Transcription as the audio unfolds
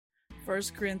1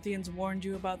 Corinthians warned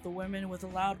you about the women with a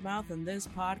loud mouth, and this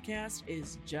podcast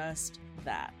is just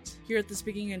that. Here at the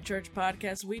Speaking in Church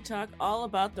podcast, we talk all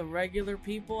about the regular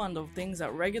people and the things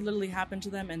that regularly happen to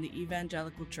them in the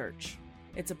evangelical church.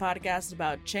 It's a podcast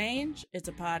about change, it's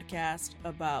a podcast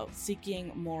about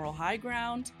seeking moral high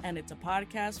ground, and it's a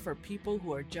podcast for people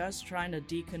who are just trying to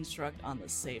deconstruct on the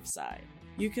safe side.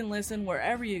 You can listen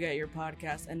wherever you get your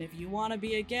podcast, and if you want to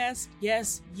be a guest,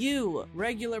 yes, you,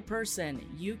 regular person,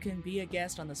 you can be a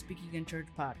guest on the Speaking in Church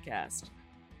podcast.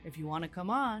 If you want to come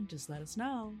on, just let us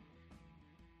know.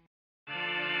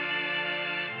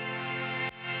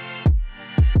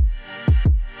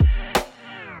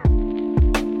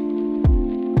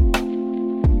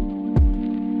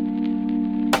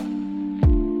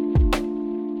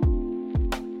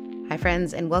 Hi,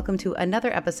 friends, and welcome to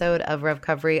another episode of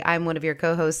Recovery. I'm one of your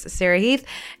co-hosts, Sarah Heath,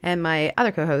 and my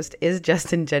other co-host is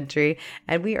Justin Gentry,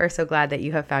 and we are so glad that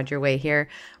you have found your way here.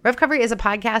 Recovery is a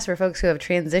podcast for folks who have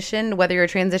transitioned, whether you're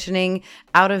transitioning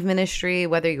out of ministry,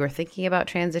 whether you're thinking about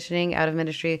transitioning out of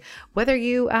ministry, whether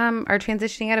you are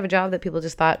transitioning out of a job that people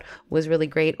just thought was really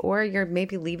great, or you're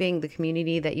maybe leaving the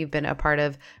community that you've been a part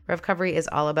of. Recovery is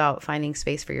all about finding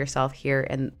space for yourself here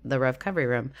in the Recovery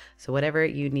Room. So whatever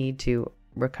you need to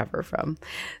recover from.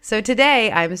 So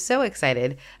today I'm so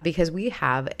excited because we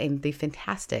have the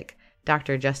fantastic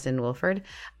Dr. Justin Wilford.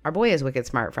 Our boy is wicked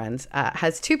smart, friends.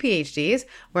 Has 2 PhDs,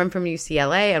 one from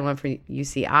UCLA and one from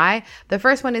UCI. The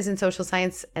first one is in social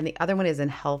science and the other one is in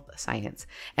health science.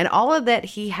 And all of that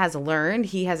he has learned,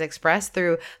 he has expressed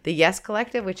through the Yes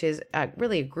Collective, which is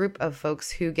really a group of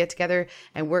folks who get together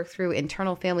and work through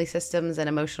internal family systems and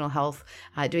emotional health,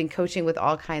 doing coaching with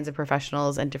all kinds of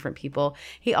professionals and different people.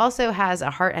 He also has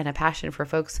a heart and a passion for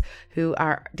folks who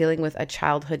are dealing with a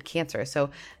childhood cancer.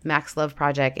 So Max Love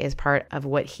Project is part of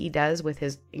what he does with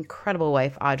his incredible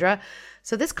wife, Audra.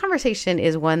 So this conversation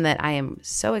is one that I am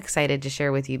so excited to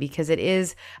share with you because it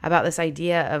is about this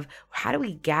idea of how do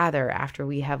we gather after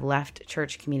we have left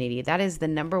church community. That is the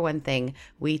number one thing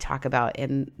we talk about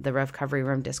in the Recovery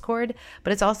Room Discord,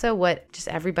 but it's also what just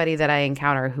everybody that I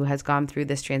encounter who has gone through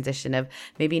this transition of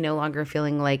maybe no longer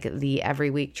feeling like the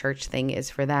every week church thing is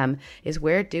for them is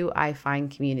where do I find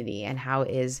community and how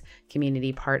is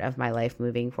community part of my life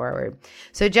moving forward.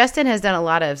 So Justin has done a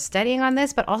lot of studying on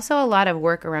this, but also a lot of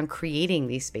work around creating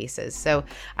these spaces. So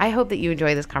I hope that you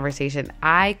enjoy this conversation.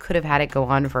 I could have had it go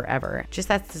on forever. Just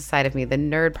that's the side of me, the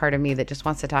nerd part of me that just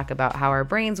wants to talk about how our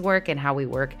brains work and how we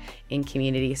work in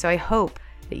community. So I hope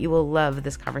that you will love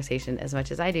this conversation as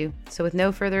much as I do. So with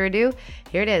no further ado,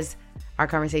 here it is, our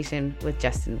conversation with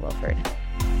Justin Wilford.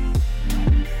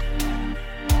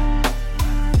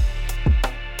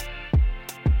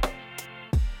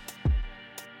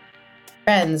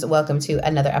 Friends, welcome to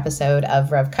another episode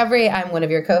of Recovery. I'm one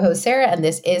of your co-hosts, Sarah, and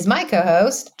this is my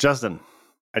co-host, Justin.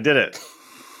 I did it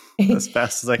as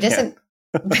fast as I can.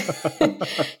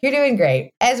 You're doing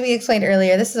great. As we explained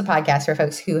earlier, this is a podcast for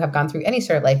folks who have gone through any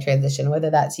sort of life transition,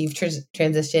 whether that's you've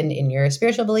transitioned in your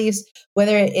spiritual beliefs,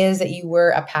 whether it is that you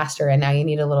were a pastor and now you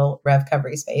need a little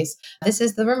Recovery space. This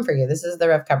is the room for you. This is the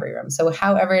Recovery Room. So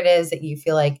however it is that you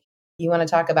feel like you want to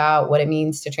talk about what it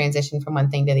means to transition from one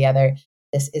thing to the other,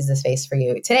 this is the space for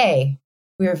you. Today,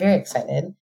 we are very excited,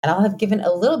 and I'll have given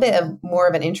a little bit of more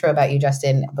of an intro about you,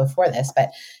 Justin, before this,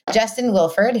 but Justin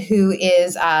Wilford, who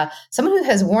is someone who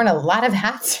has worn a lot of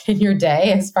hats in your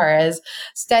day as far as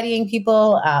studying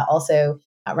people, also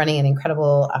running an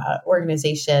incredible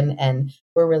organization, and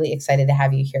we're really excited to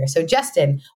have you here. So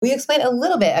Justin, will you explain a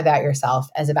little bit about yourself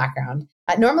as a background?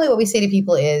 Normally what we say to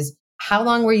people is, how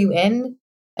long were you in?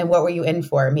 And what were you in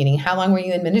for? Meaning, how long were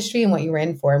you in ministry and what you were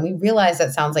in for? And we realize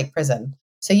that sounds like prison.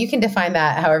 So you can define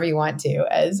that however you want to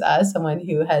as someone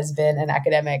who has been an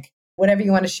academic, whatever you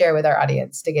want to share with our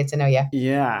audience to get to know you.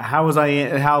 Yeah. How was I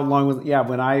in? How long was, yeah.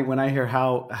 When I hear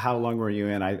how long were you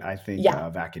in, I think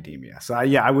of academia. So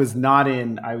I was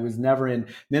never in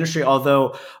ministry,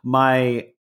 although my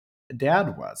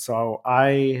dad was. So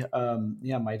my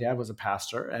dad was a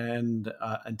pastor and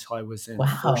until I was in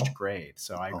first grade.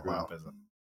 So I grew up as a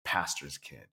pastor's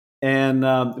kid. And,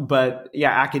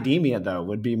 academia though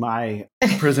would be my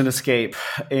prison escape.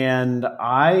 And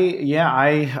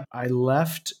I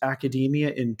left academia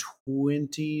in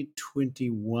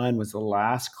 2021 was the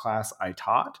last class I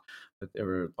taught, but there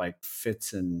were like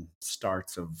fits and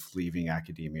starts of leaving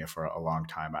academia for a long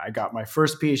time. I got my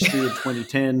first PhD in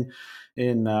 2010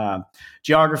 in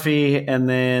geography. And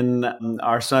then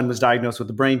our son was diagnosed with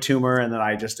a brain tumor. And then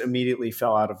I just immediately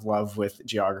fell out of love with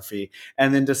geography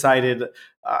and then decided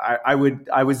I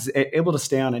was able to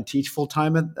stay on and teach full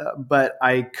time, but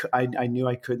I knew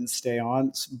I couldn't stay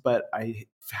on, but I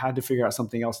had to figure out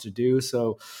something else to do.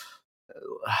 So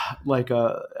like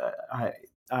a,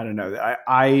 I don't know.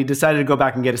 I decided to go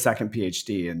back and get a second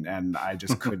PhD, and I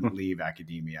just couldn't leave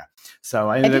academia. So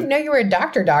I didn't know you were a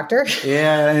doctor.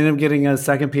 Yeah, I ended up getting a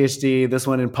second PhD, this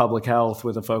one in public health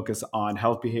with a focus on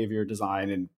health behavior design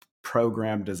and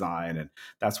program design. And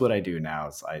that's what I do now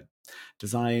is I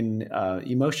design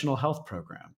emotional health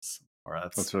programs. Or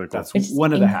that's really cool. That's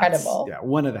one of the hats. Yeah,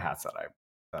 one of the hats that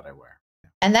I wear.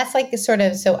 And that's like sort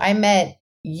of, so I met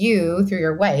you through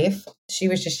your wife. She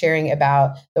was just sharing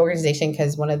about the organization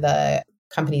because one of the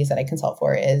companies that I consult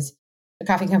for is a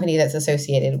coffee company that's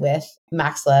associated with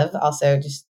Max Love. Also,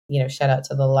 just, shout out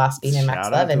to the Lost Bean and Max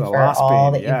Love and for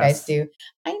all that you guys do.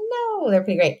 I know they're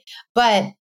pretty great. But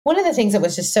one of the things that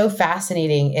was just so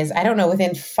fascinating is, I don't know,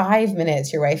 within 5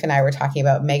 minutes, your wife and I were talking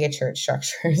about megachurch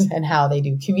structures and how they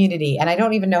do community. And I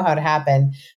don't even know how it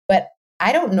happened, but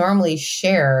I don't normally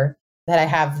share that I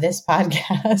have this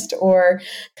podcast or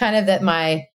kind of that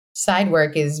my side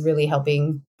work is really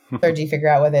helping clergy figure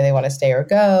out whether they want to stay or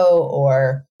go,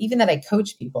 or even that I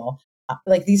coach people.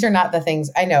 Like, these are not the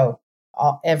things I know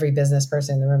every business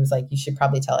person in the room is like, you should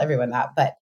probably tell everyone that.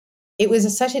 But it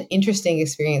was such an interesting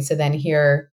experience to then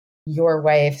hear your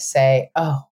wife say,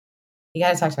 oh, you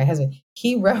got to talk to my husband.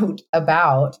 He wrote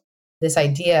about this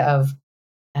idea of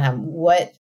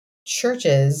what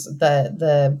churches,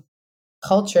 the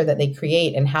culture that they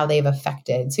create and how they've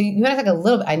affected. So you want to talk a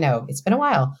little bit, I know it's been a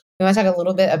while. You want to talk a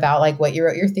little bit about like what you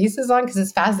wrote your thesis on? Because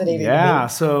it's fascinating. Yeah.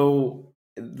 So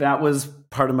that was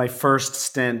part of my first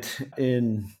stint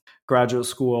in graduate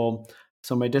school.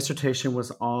 So my dissertation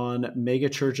was on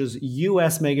megachurches,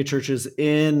 U.S. megachurches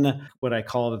in what I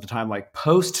called at the time, like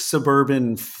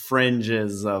post-suburban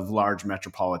fringes of large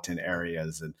metropolitan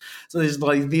areas. And so these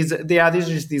are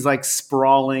just these like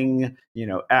sprawling,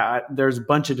 there's a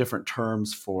bunch of different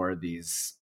terms for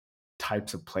these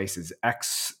types of places.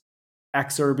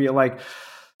 Exurbia, like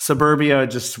suburbia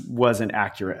just wasn't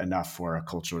accurate enough for a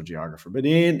cultural geographer. But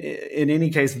in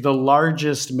any case, the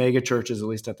largest mega churches, at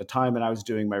least at the time, and I was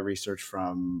doing my research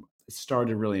it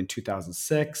started really in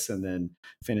 2006 and then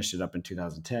finished it up in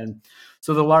 2010.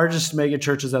 So the largest mega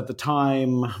churches at the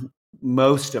time,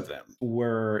 most of them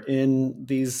were in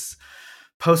these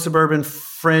post-suburban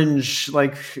fringe,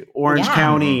 like Orange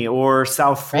County or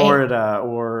South Florida,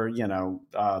 or,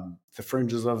 the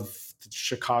fringes of the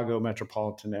Chicago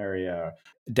metropolitan area,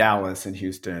 Dallas and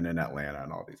Houston and Atlanta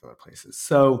and all these other places.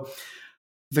 So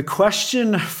the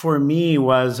question for me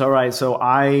was, all right, so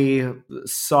I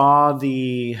saw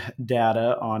the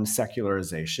data on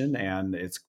secularization, and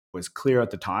it was clear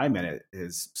at the time, and it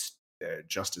is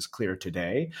just as clear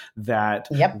today, that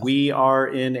we are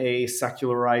in a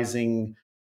secularizing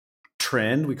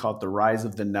trend. We call it the rise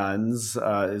of the nuns,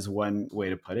 is one way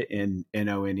to put it, in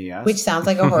NONES. Which sounds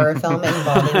like a horror film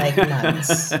involving like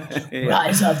nuns.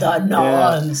 Rise of the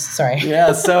nuns. Yeah. Sorry.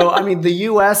 Yeah. So, I mean, the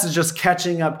US is just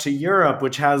catching up to Europe,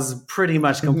 which has pretty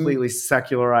much completely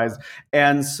secularized.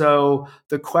 And so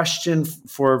the question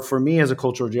for me as a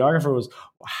cultural geographer was,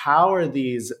 how are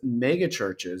these mega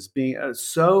churches being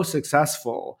so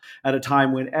successful at a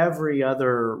time when every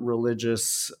other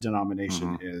religious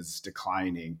denomination is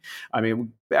declining? I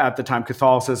mean, at the time,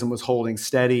 Catholicism was holding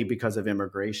steady because of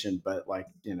immigration, but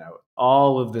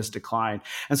all of this decline.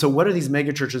 And so what are these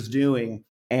mega churches doing?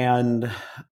 And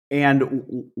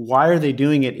why are they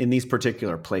doing it in these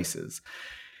particular places?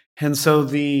 And so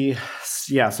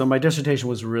so my dissertation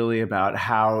was really about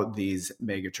how these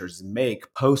megachurches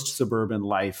make post-suburban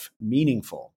life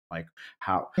meaningful. Like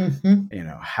how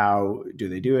do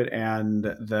they do it? And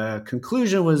the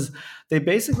conclusion was they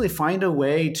basically find a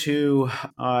way to,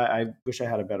 I wish I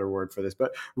had a better word for this,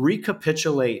 but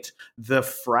recapitulate the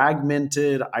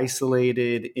fragmented,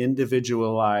 isolated,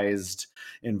 individualized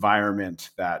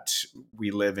environment that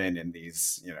we live in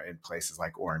these, in places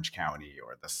like Orange County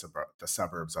or the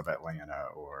suburbs of Atlanta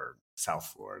or South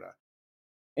Florida.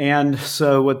 And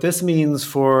so what this means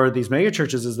for these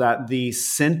megachurches is that the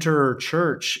center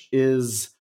church is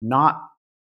no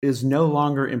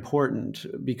longer important,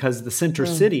 because the center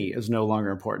city is no longer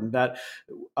important. That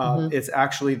it's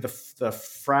actually the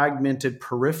fragmented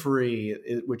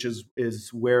periphery, which is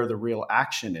where the real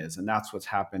action is. And that's what's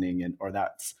happening.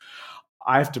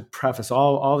 I have to preface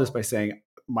all this by saying,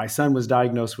 my son was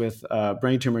diagnosed with a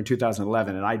brain tumor in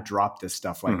 2011, and I dropped this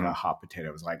stuff like a hot potato.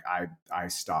 It was like I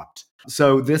stopped.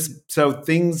 So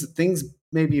things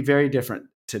may be very different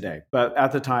today, but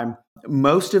at the time,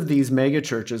 most of these mega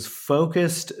churches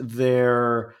focused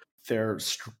their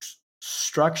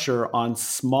structure on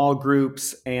small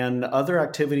groups and other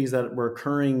activities that were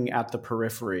occurring at the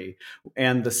periphery,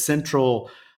 and the central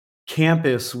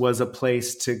campus was a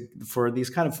place for these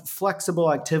kind of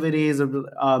flexible activities,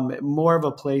 more of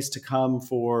a place to come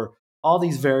for all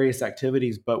these various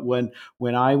activities. But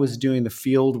when I was doing the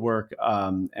field work,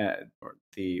 or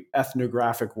the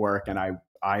ethnographic work, and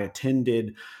I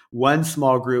attended one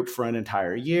small group for an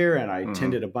entire year, and I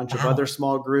attended a bunch of other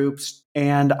small groups,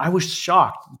 and I was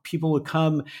shocked. People would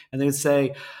come and they would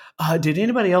say, did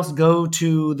anybody else go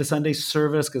to the Sunday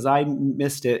service? Because I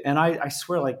missed it. And I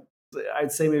swear, like,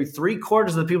 I'd say maybe 3/4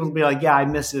 of the people would be like, yeah, I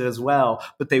missed it as well,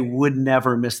 but they would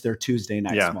never miss their Tuesday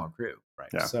night small group. Right.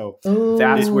 Yeah. So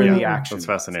that's where the action That's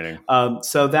fascinating.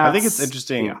 So that's, I think it's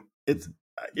interesting. Yeah. It's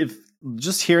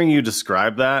just hearing you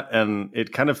describe that, and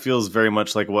it kind of feels very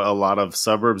much like what a lot of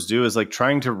suburbs do, is like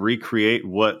trying to recreate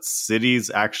what cities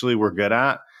actually were good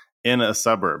at in a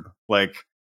suburb. Like,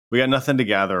 we got nothing to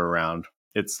gather around.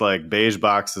 It's like beige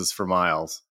boxes for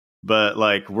miles. But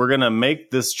like, we're going to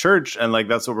make this church, and like,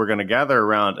 that's what we're going to gather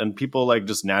around. And people like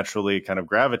just naturally kind of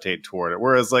gravitate toward it.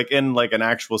 Whereas like in like an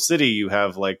actual city, you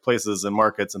have like places and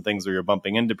markets and things where you're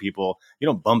bumping into people. You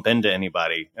don't bump into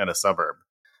anybody in a suburb,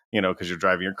 because you're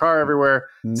driving your car everywhere.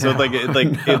 So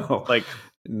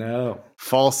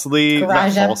falsely,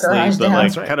 garage not up, falsely, garage but down.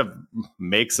 like kind of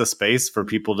makes a space for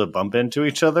people to bump into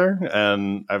each other.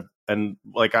 And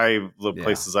the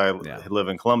places I live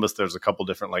in Columbus, there's a couple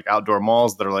different like outdoor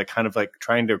malls that are like kind of like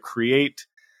trying to create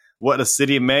what a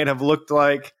city may have looked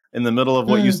like in the middle of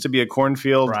what used to be a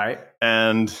cornfield. Right.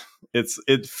 And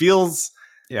it feels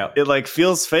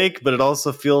fake, but it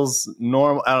also feels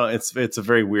normal. I don't know. It's a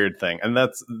very weird thing. And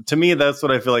that's what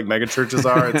I feel like mega churches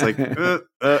are. It's like,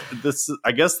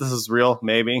 I guess this is real,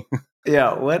 maybe.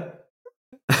 Yeah. What?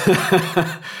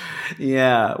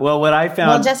 Yeah. Well, what I found.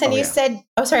 Well, Justin, you said,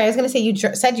 I was going to say, you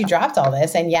said you dropped all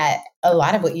this, and yet a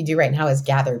lot of what you do right now is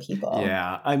gather people.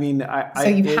 Yeah. I mean,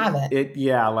 you have it.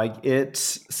 It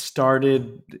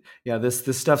started,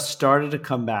 this stuff started to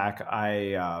come back.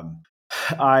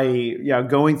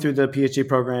 Going through the PhD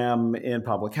program in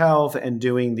public health and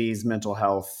doing these mental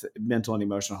and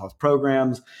emotional health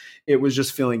programs, it was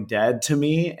just feeling dead to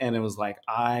me. And it was like,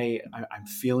 I'm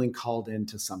feeling called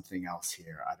into something else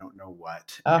here. I don't know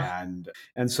what. And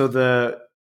so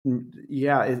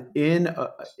in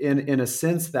a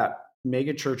sense, that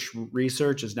megachurch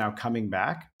research is now coming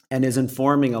back and is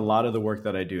informing a lot of the work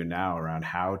that I do now around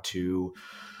how to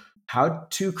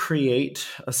create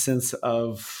a sense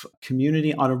of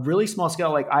community on a really small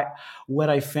scale. Like what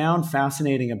I found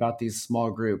fascinating about these small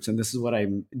groups, and this is what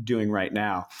I'm doing right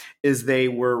now, is they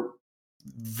were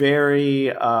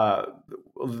they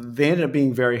ended up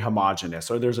being very homogenous,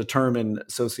 or there's a term in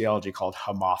sociology called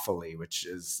homophily, which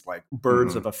is like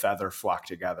birds of a feather flock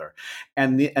together.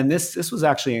 And this was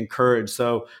actually encouraged.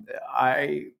 So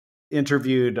I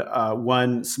interviewed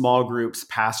one small group's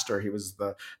pastor. He was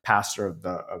the pastor of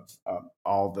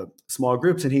all the small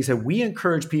groups. And he said, we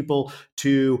encourage people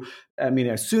to,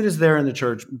 as soon as they're in the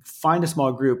church, find a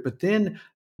small group, but then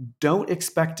don't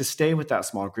expect to stay with that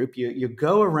small group. You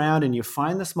go around and you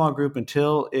find the small group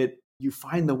until you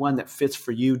find the one that fits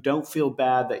for you. Don't feel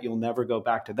bad that you'll never go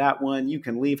back to that one. You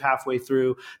can leave halfway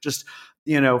through. Just,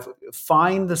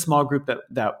 find the small group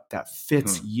that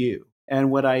fits you. And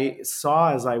what I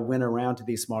saw as I went around to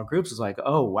these small groups was like,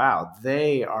 oh, wow,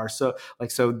 they are so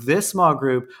this small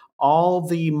group, all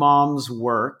the moms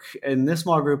work. In this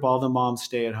small group, all the moms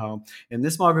stay at home. In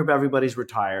this small group, everybody's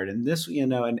retired. And this,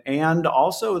 and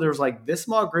also there's like this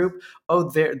small group,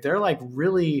 they're like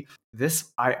really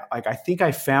this, I think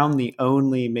I found the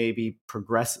only maybe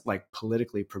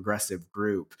politically progressive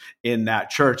group in that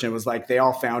church. And it was like they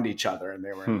all found each other and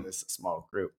they were in this small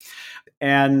group.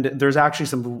 And there's actually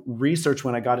some research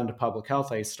when I got into public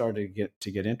health, I started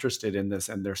to get interested in this.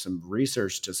 And there's some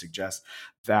research to suggest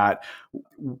that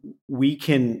we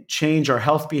can change our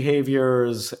health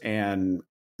behaviors and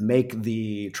make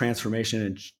the transformation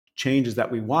and changes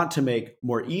that we want to make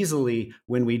more easily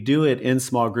when we do it in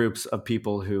small groups of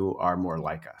people who are more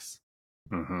like us.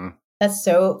 Mm-hmm. That's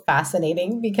so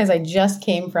fascinating, because I just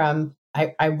came from,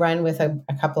 I run with a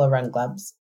couple of run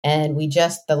clubs, and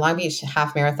the Long Beach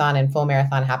half marathon and full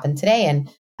marathon happened today. And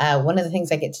one of the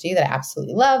things I get to do that I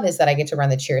absolutely love is that I get to run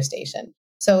the cheer station.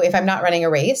 So if I'm not running a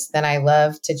race, then I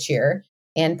love to cheer.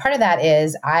 And part of that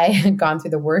is I had gone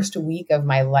through the worst week of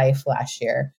my life last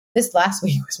year. This last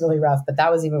week was really rough, but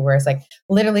that was even worse. Like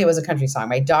literally it was a country song.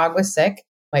 My dog was sick.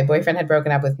 My boyfriend had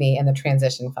broken up with me, and the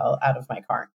transition fell out of my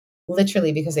car,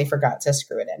 literally because they forgot to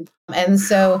screw it in. And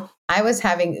so I was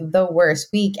having the worst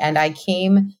week, and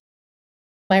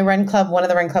my run club, one of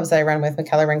the run clubs that I run with,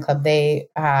 McKellar Run Club,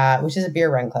 which is a beer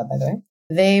run club, by the way,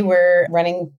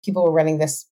 people were running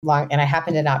this long, and I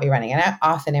happened to not be running. And I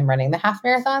often am running the half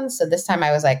marathons. So this time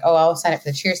I was like, oh, I'll sign up for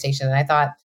the cheer station. And I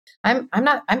thought,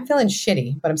 I'm feeling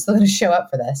shitty, but I'm still going to show up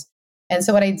for this. And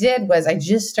so what I did was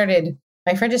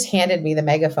my friend just handed me the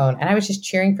megaphone and I was just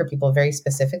cheering for people very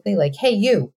specifically, like, hey,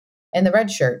 you in the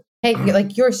red shirt. Hey,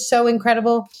 like, you're so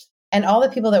incredible. And all the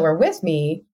people that were with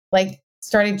me, like,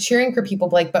 started cheering for people,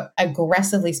 like, but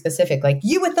aggressively specific, like,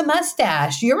 you with the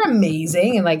mustache, you're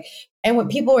amazing. And when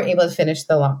people were able to finish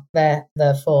the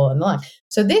full and the long.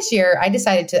 So this year I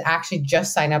decided to actually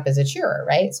just sign up as a cheerer.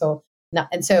 Right. So I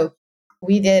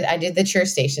did the cheer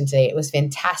station today. It was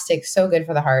fantastic. So good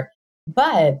for the heart.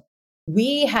 But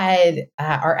we had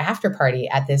our after party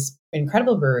at this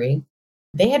incredible brewery.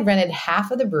 They had rented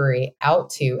half of the brewery out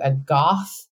to a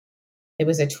goth. It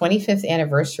was a 25th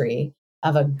anniversary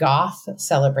of a goth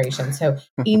celebration. So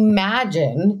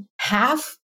imagine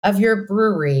half of your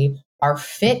brewery are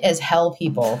fit as hell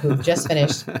people who've just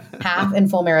finished half and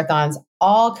full marathons,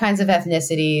 all kinds of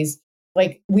ethnicities.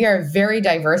 Like, we are very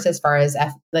diverse as far as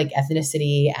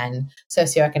ethnicity and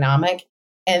socioeconomic.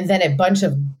 And then a bunch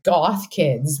of goth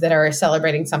kids that are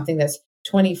celebrating something that's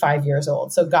 25 years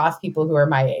old. So goth people who are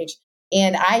my age.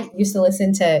 And I used to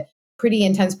listen to pretty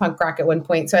intense punk rock at one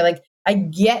point. So I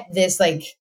get this,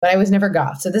 but I was never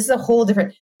goth. So this is a whole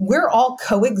different, we're all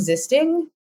coexisting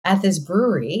at this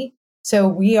brewery. So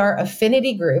we are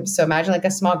affinity groups. So imagine like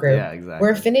a small group. Yeah, exactly.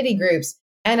 We're affinity groups.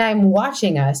 And I'm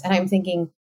watching us and I'm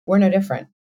thinking, we're no different.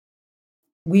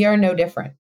 We are no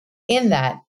different in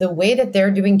that the way that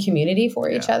they're doing community for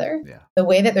each other, the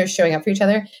way that they're showing up for each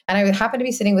other. And I would happen to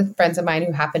be sitting with friends of mine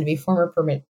who happen to be former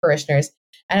parishioners.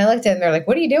 And I looked at them and they're like,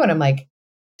 what are you doing? I'm like,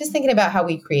 just thinking about how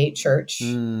we create church.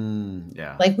 Create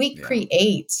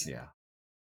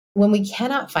when we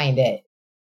cannot find it.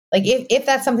 Like if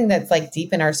that's something that's like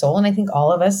deep in our soul. And I think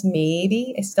all of us,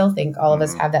 I still think all of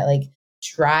us have that like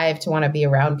drive to want to be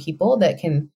around people that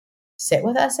can sit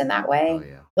with us in that way. Oh,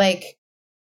 yeah. Like,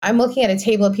 I'm looking at a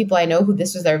table of people I know who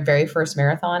this was their very first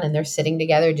marathon and they're sitting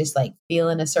together just like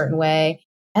feeling a certain way.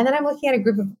 And then I'm looking at a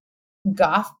group of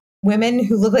goth women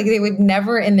who look like they would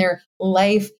never in their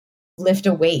life lift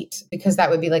a weight because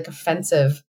that would be like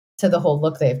offensive to the whole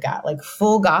look they've got, like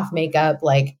full goth makeup,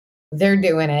 like they're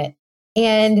doing it.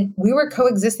 And we were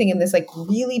coexisting in this like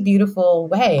really beautiful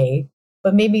way,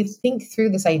 but made me think through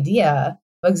this idea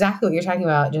of exactly what you're talking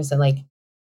about, Justin. Like,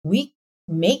 we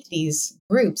make these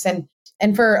groups and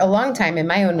for a long time in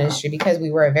my own ministry, because we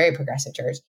were a very progressive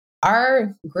church,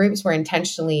 our groups were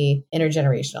intentionally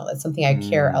intergenerational. That's something I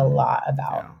care a lot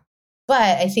about. Yeah.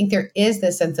 But I think there is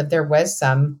this sense of there was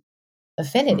some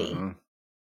affinity.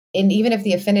 And even if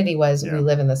the affinity was we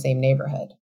live in the same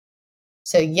neighborhood.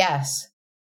 So yes,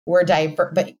 we're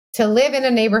diverse, but to live in a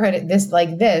neighborhood there's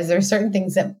certain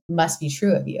things that must be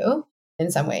true of you in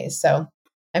some ways. So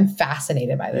I'm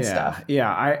fascinated by this stuff.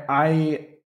 Yeah.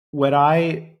 What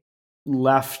I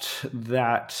left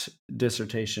that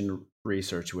dissertation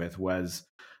research with was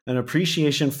an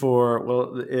appreciation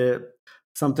for,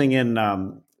 something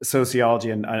in sociology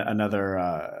and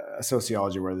another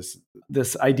sociology where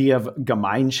this idea of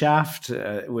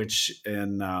Gemeinschaft, which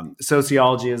in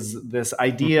sociology is this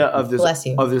idea of this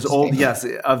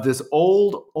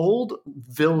old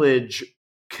village,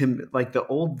 like the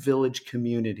old village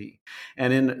community.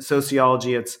 And in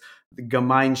sociology, it's the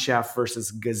Gemeinschaft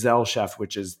versus Gesellschaft,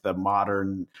 which is the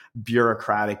modern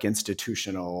bureaucratic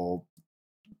institutional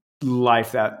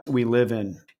life that we live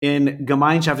in. In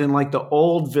Gemeinschaft, in like the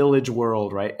old village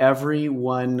world, right?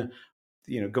 Everyone,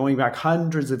 going back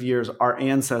hundreds of years, our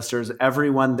ancestors,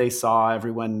 everyone they saw,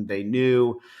 everyone they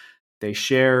knew, they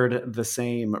shared the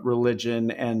same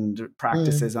religion and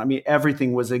practices. I mean,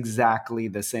 everything was exactly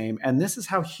the same. And this is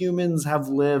how humans have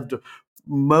lived,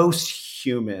 most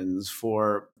humans,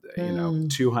 for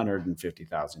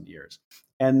 250,000 years.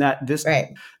 And that this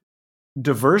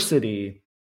diversity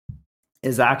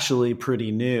is actually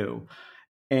pretty new.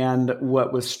 And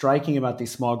what was striking about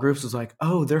these small groups was like,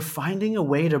 oh, they're finding a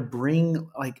way to bring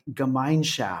like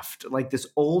Gemeinschaft, like this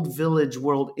old village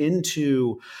world,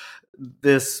 into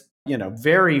this,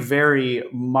 very, very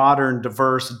modern,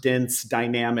 diverse, dense,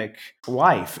 dynamic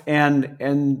life. I'm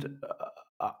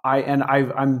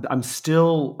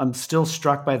still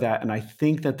struck by that. And I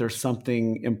think that there's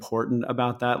something important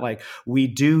about that. Like, we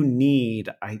do need,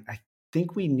 I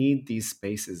think we need these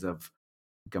spaces of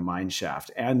Gemeinschaft.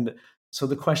 And so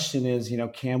the question is,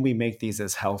 can we make these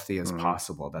as healthy as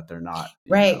possible, that they're not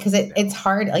right? Because it's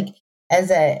hard. Like,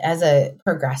 as a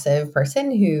progressive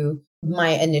person, who my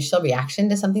initial reaction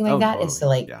to something like that is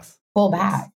to pull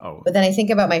back. But then I think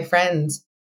about my friends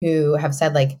who have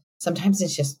said, like, sometimes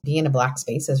it's just being in a Black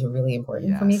space is really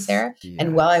important for me, Sarah. Yes.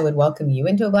 And while I would welcome you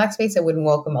into a Black space, I wouldn't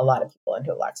welcome a lot of people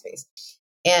into a Black space.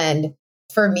 And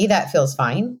for me, that feels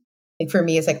fine. Like for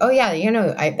me, it's like, oh yeah,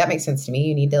 that makes sense to me.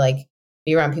 You need to like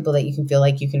be around people that you can feel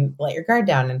like you can let your guard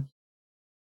down.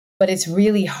 But it's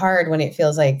really hard when it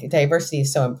feels like diversity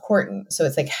is so important. So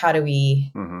it's like, how do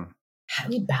we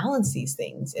balance these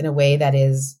things in a way that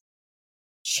is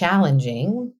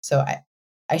challenging? So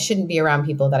I shouldn't be around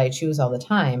people that I choose all the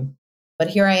time, but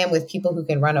here I am with people who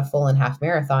can run a full and half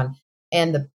marathon.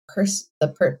 And the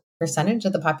percentage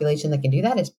of the population that can do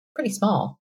that is pretty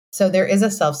small. So there is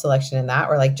a self-selection in that,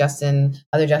 or like Justin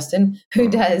who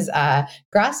does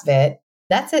CrossFit.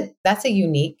 That's a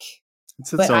unique,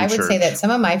 but I would say that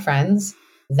some of my friends,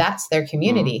 that's their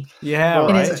community. Yeah,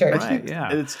 it is a church. Right,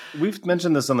 yeah. We've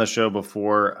mentioned this on the show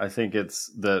before. I think it's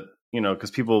that,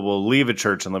 because people will leave a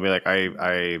church and they'll be like,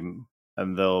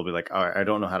 and they'll be like, I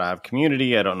don't know how to have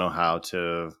community. I don't know how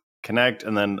to connect.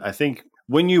 And then I think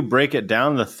when you break it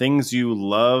down, the things you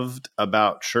loved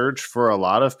about church for a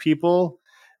lot of people,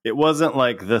 it wasn't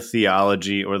like the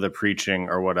theology or the preaching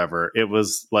or whatever. It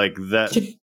was like that.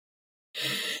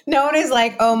 No one is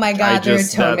like, oh my God, their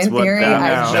atonement theory.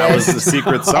 That was the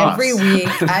secret sauce. Every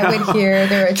week I would hear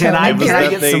their atonement theory. Can I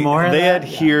get some more of that? They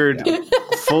adhered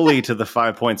fully to the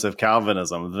 5 points of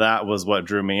Calvinism. That was what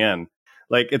drew me in.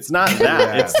 Like, it's not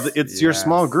that. It's your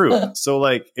small group. So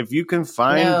like, if you can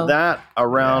find that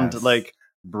around like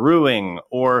brewing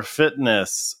or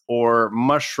fitness or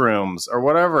mushrooms or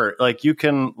whatever, like you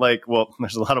can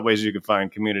there's a lot of ways you can find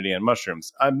community in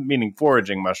mushrooms. I'm meaning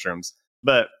foraging mushrooms.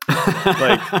 But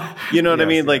like, you know what I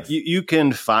mean? Like you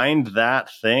can find that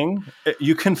thing.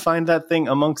 You can find that thing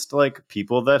amongst like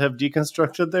people that have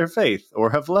deconstructed their faith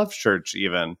or have left church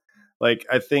even. Like,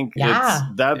 I think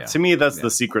to me, that's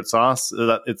the secret sauce.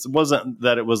 That it wasn't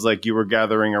that it was like you were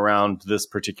gathering around this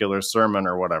particular sermon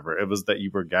or whatever. It was that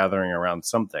you were gathering around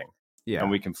something. Yeah.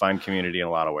 And we can find community in a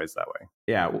lot of ways that way.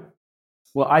 Yeah.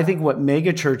 Well, I think what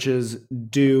mega churches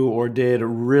do or did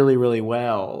really, really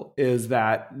well is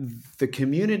that the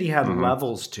community had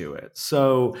levels to it.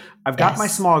 So I've got my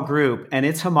small group and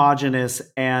it's homogenous.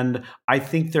 And I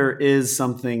think there is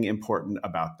something important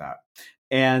about that.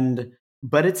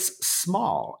 But it's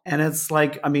small. And it's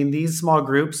like, I mean, these small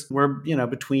groups were,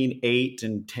 between 8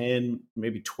 and 10,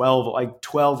 maybe 12. Like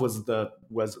 12 was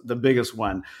the biggest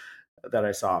one that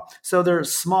I saw. So they're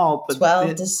small, but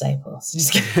 12 disciples.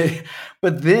 Just kidding.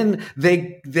 But then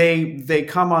they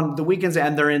come on the weekends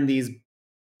and they're in these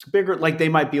bigger, like they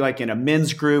might be like in a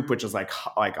men's group, which is like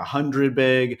 100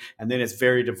 big, and then it's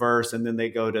very diverse. And then they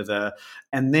go to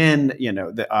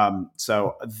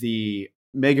so the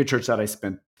mega church that I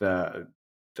spent the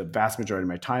vast majority of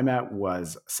my time at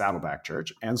was Saddleback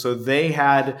Church. And so they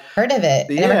had heard of it.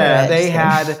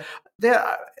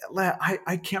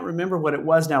 I can't remember what it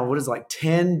was now. What is it, like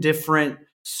 10 different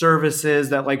services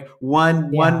that like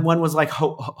one was like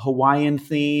Hawaiian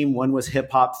theme, one was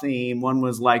hip hop theme, one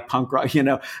was like punk rock,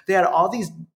 they had all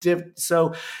these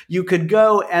so you could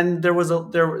go and there was a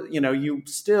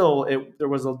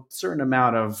certain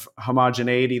amount of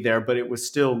homogeneity there, but it was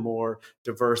still more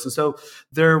diverse. And so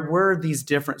there were these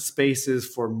different spaces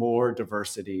for more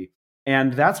diversity.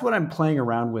 And that's what I'm playing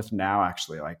around with now,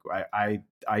 actually. Like I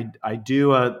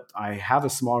have a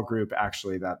small group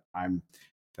actually that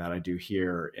I do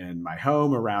here in my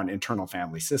home around internal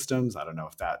family systems. I don't know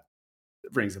if that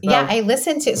rings a bell. Yeah, I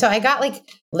listened to, so I got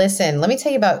let me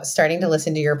tell you about starting to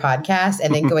listen to your podcast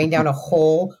and then going down a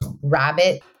whole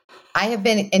rabbit. I have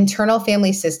been internal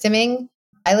family systeming.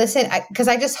 I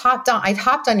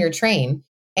hopped on your train.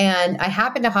 And I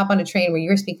happened to hop on a train where you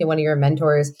were speaking to one of your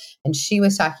mentors and she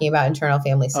was talking about internal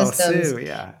family systems. Sue,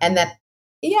 yeah. And then,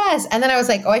 and then I was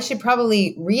like, I should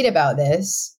probably read about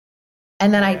this.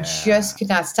 And then I just could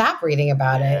not stop reading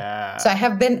about it. So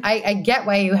I get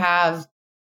why you have,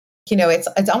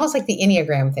 it's almost like the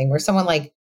Enneagram thing where someone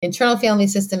like internal family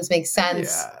systems makes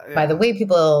sense by the way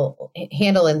people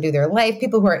handle and do their life.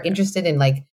 People who are interested in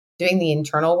like doing the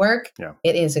internal work,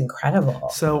 it is incredible.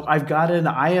 So I've got an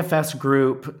IFS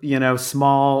group,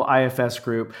 small IFS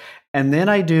group. And then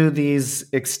I do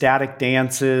these ecstatic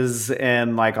dances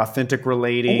and like authentic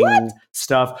relating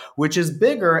stuff, which is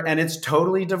bigger and it's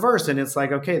totally diverse. And it's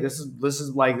like, okay, this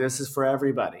is for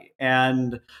everybody.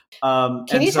 And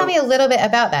can you tell me a little bit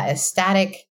about that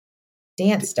ecstatic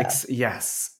dance stuff?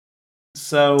 Yes.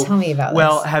 So tell me about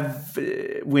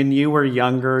when you were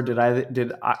younger, did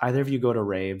either of you go to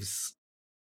raves?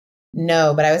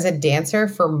 No, but I was a dancer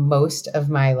for most of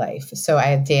my life. So I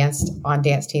had danced on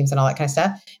dance teams and all that kind of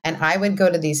stuff. And I would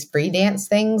go to these free dance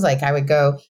things. Like I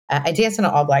danced on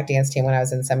an all black dance team when I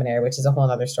was in seminary, which is a whole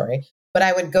other story. but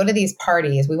I would go to these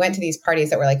parties. We went to these parties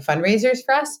that were like fundraisers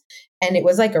for us. And it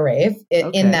was like a rave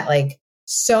in that like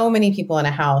so many people in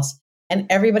a house and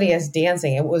everybody is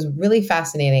dancing. It was really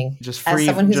fascinating. Just free,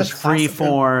 someone who's just free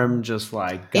form, just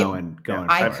like going.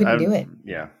 I couldn't do it.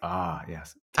 Yeah.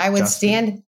 Yes. I would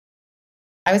stand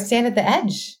at the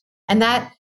edge and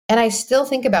I still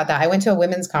think about that. I went to a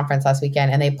women's conference last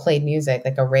weekend and they played music,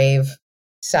 like a rave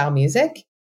style music,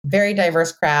 very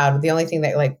diverse crowd. The only thing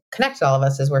that like connected all of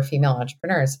us is we're female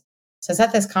entrepreneurs. So it's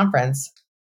at this conference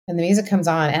and the music comes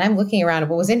on and I'm looking around. And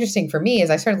what was interesting for me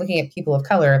is I started looking at people of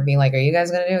color and being like, are you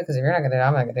guys going to do it? Because if you're not going to do it,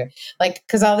 I'm not going to do it. Like,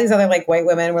 because all these other like white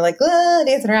women were like,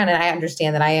 dancing around. And I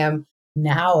understand that I am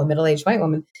now a middle-aged white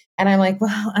woman. And I'm like,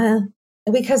 well,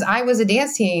 because I was a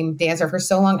dance team dancer for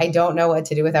so long, I don't know what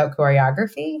to do without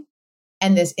choreography.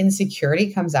 And this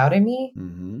insecurity comes out in me.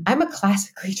 Mm-hmm. I'm a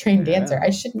classically trained dancer. I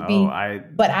shouldn't be,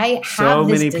 but I have so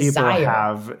this many desire. People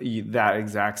have that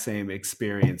exact same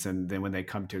experience, and then when they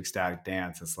come to ecstatic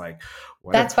dance, it's like,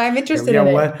 that's why I'm interested in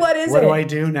it. What is it? What do I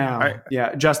do now?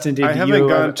 Justin, I haven't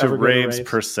gone to raves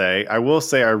per se. I will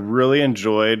say I really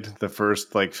enjoyed the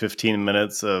first like 15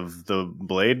 minutes of the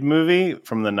Blade movie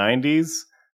from the 90s.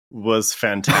 Was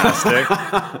fantastic.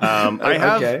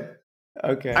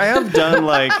 I have done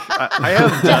like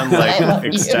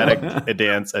ecstatic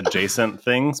dance adjacent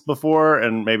things before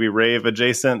and maybe rave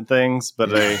adjacent things, but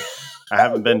I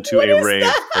haven't been to a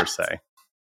rave per se.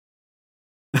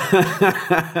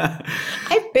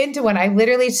 I've been to one. I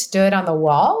literally stood on the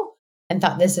wall and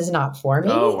thought this is not for me.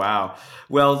 Oh wow.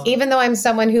 Well, even though I'm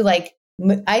someone who like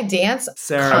I dance,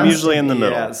 Sarah, I'm usually in the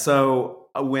middle. Yeah, so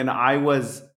when I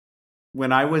was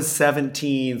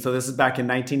 17, so this is back in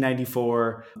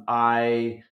 1994,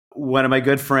 one of my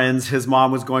good friends, his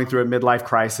mom was going through a midlife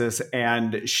crisis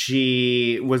and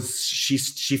she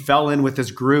fell in with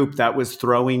this group that was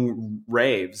throwing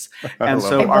raves. And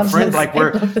so our friends, like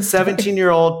we're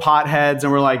 17-year-old potheads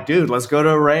and we're like, dude, let's go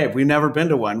to a rave. We've never been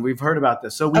to one. We've heard about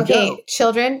this. So we go.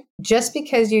 Children, just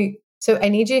because so I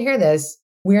need you to hear this.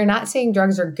 We are not saying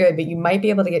drugs are good, but you might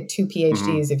be able to get 2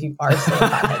 PhDs if you are still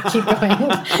pothead. Keep going.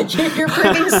 You're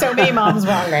proving so many moms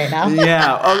wrong right now.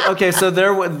 Yeah. Okay. So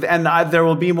there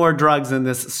will be more drugs in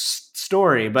this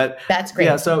story, but that's great.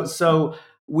 Yeah. So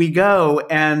we go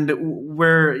and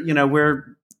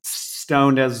we're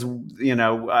stoned as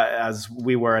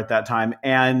we were at that time,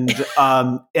 and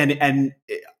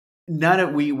none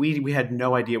of we had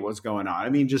no idea what was going on. I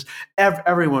mean, just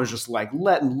everyone was just like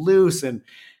letting loose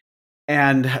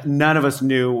and none of us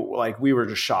knew, like, we were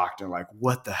just shocked and like,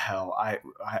 what the hell?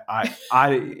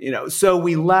 So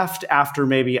we left after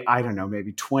maybe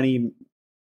 20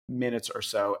 minutes or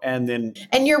so. And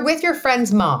you're with your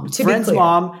friend's mom,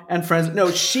 mom and friends.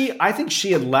 No, I think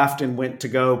she had left and went to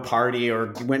go party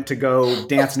or went to go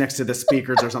dance next to the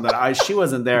speakers or something. She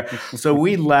wasn't there. So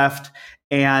we left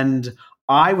and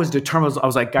I was determined. I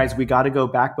was like, guys, we got to go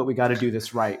back, but we got to do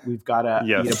this right. We've got to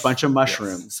eat a bunch of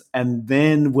mushrooms, and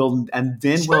then we'll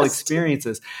experience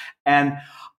this. And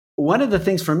one of the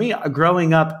things for me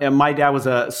growing up, and my dad was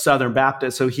a Southern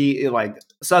Baptist, so he like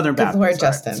Southern Baptist. Lord,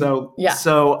 Justin. So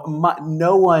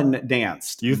no one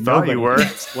danced. You thought you were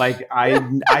like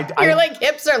You're like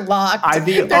hips are locked.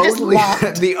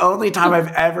 The only time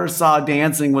I've ever saw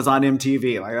dancing was on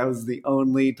MTV. Like that was the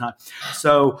only time.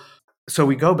 So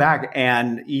we go back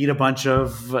and eat a bunch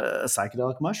of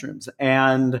psychedelic mushrooms,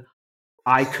 and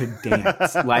I could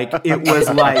dance. Like it was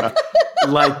like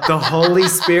the Holy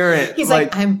Spirit. He's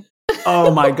like I'm.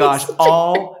 Oh my gosh,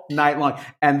 all night long.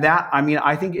 And that, I mean,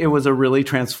 I think it was a really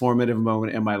transformative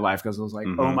moment in my life because I was like,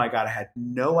 oh my God, I had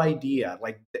no idea.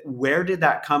 Like, where did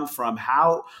that come from?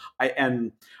 I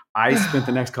spent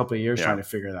the next couple of years trying to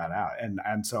figure that out.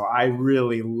 And so I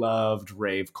really loved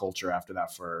rave culture after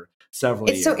that for several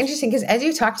years. It's so interesting because as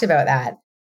you talked about that,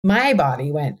 my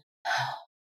body went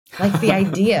like the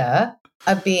idea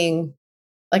of being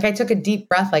like, I took a deep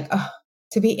breath, like,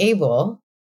 to be able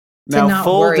to now, not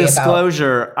full worry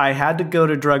disclosure, I had to go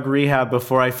to drug rehab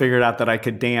before I figured out that I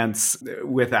could dance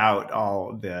without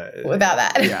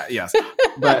that. Yeah, yes.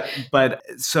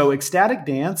 But so ecstatic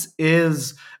dance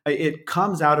it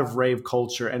comes out of rave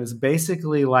culture, and it's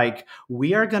basically like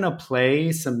we are going to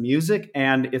play some music,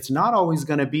 and it's not always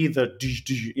going to be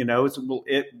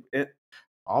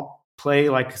I'll play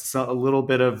like a little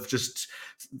bit of just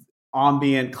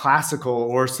ambient classical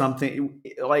or something.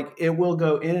 Like it will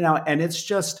go in and out, and it's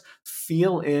just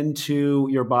feel into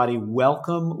your body.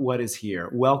 Welcome what is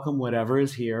here. Welcome whatever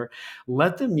is here.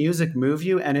 Let the music move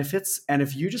you. And if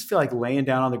you just feel like laying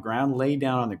down on the ground, lay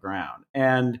down on the ground.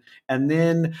 And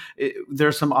then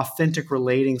there's some authentic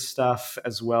relating stuff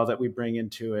as well that we bring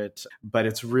into it. But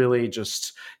it's really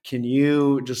just, can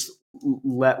you just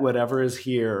let whatever is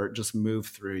here just move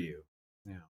through you.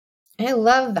 Yeah. I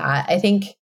love that. I think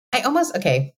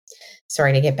okay,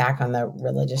 sorry to get back on the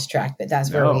religious track, but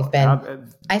that's where we've been.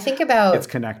 I think about it's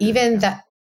connected, even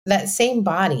that same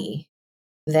body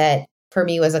that for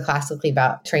me was a classically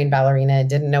trained ballerina,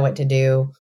 didn't know what to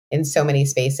do in so many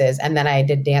spaces. And then I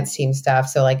did dance team stuff.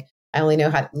 So like, I only know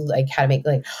how to make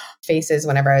like faces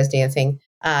whenever I was dancing.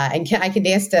 And I can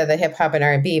dance to the hip hop and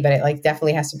R&B, but it like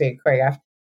definitely has to be choreographed.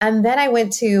 And then I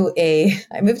moved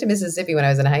to Mississippi when I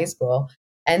was in high school.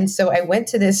 And so I went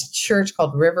to this church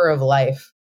called River of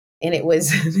Life. And it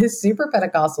was this super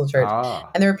Pentecostal church.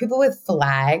 And there were people with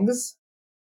flags.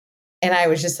 And I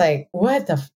was just like,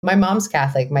 my mom's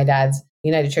Catholic, my dad's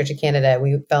United Church of Canada.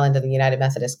 We fell into the United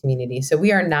Methodist community. So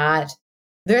there's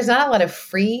not a lot of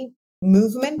free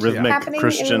movement happening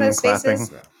Christian in those spaces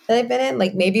that I've been in.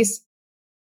 Like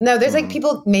there's like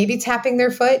people maybe tapping their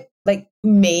foot, like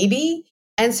maybe.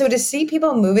 And so to see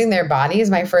people moving their bodies,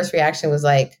 my first reaction was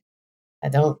like, I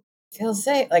don't feel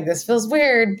safe. Like this feels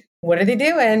weird. What are they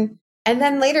doing? And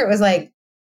then later it was like,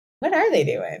 what are they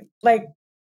doing? Like,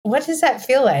 what does that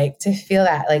feel like to feel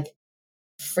that like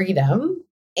freedom?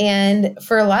 And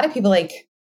for a lot of people, like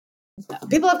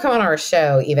people have come on our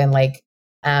show, even like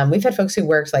we've had folks who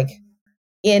worked like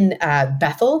in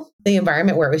Bethel, the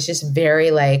environment where it was just very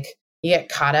like you get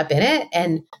caught up in it.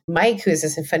 And Mike, who's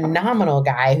this phenomenal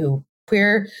guy,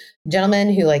 queer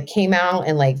gentleman who like came out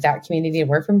and like that community and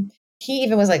worked from, he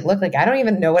even was like, look, like I don't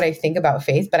even know what I think about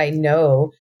faith, but I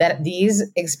know that these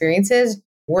experiences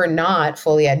were not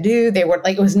fully ado. They were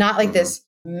like, it was not like this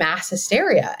mass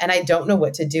hysteria. And I don't know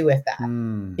what to do with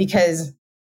that because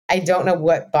I don't know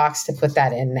what box to put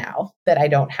that in now that I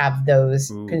don't have those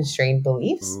constrained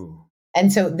beliefs.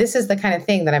 And so this is the kind of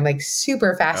thing that I'm like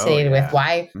super fascinated with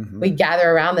why we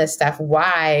gather around this stuff,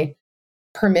 why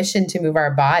permission to move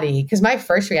our body. Because my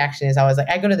first reaction is always like,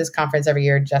 I go to this conference every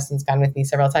year. Justin's gone with me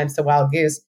several times to Wild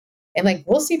Goose. And like,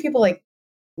 we'll see people like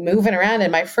moving around.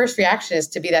 And my first reaction is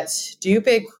to be that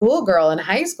stupid cool girl in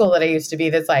high school that I used to be.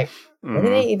 That's like, what are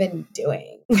they even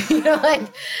doing? You know, like,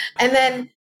 and then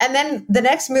the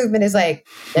next movement is like,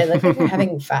 they look like they're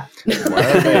having fun.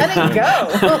 Let it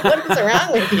go. What is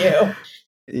wrong with you?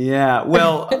 Yeah.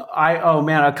 Well,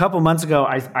 a couple months ago,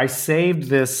 I saved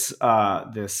this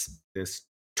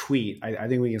tweet. I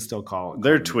think we can still call it.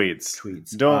 They're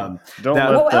tweets. Don't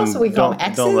let what else do we call them?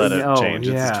 X's? Don't let it change.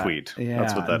 It's a tweet. Yeah,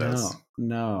 that's what that is.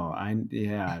 No,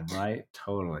 right,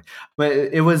 totally. But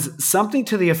it was something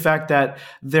to the effect that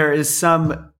there is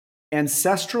some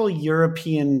ancestral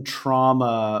European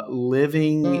trauma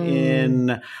living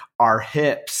in our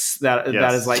hips that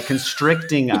is like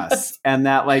constricting us, and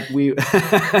that like we,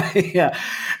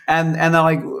 and that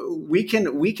like we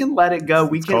can let it go.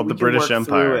 It's called the British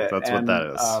Empire. That's what that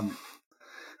is.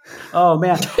 Oh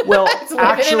man! Well,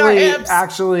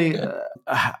 actually,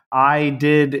 I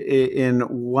did in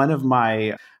one of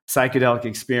my psychedelic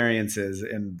experiences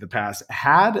in the past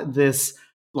had this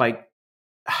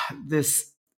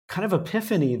kind of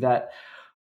epiphany that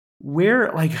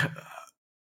we're like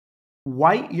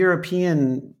white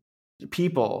European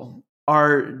people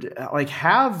are like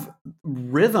have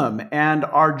rhythm and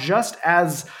are just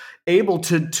as able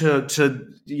to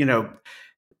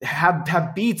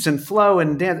have beats and flow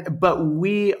and dance, but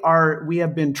we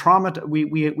have been traumatized.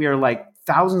 We are like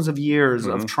thousands of years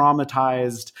of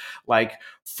traumatized, like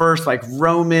first like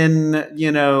Roman,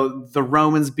 the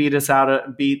Romans beat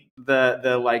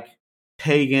the like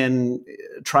pagan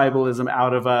tribalism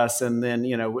out of us, and then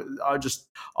just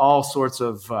all sorts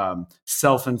of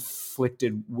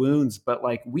self-inflicted wounds. But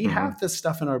like we have this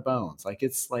stuff in our bones. Like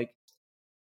it's like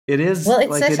it is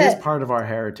it is part of our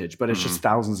heritage, but it's just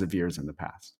thousands of years in the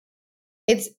past.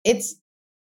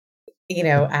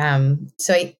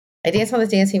 So I danced on this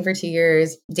dance team for 2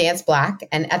 years, Dance Black,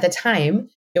 and at the time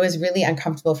it was really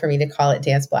uncomfortable for me to call it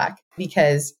Dance Black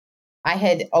because I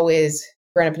had always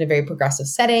grown up in a very progressive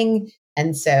setting.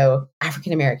 And so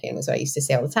African American was what I used to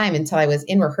say all the time until I was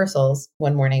in rehearsals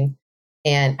one morning.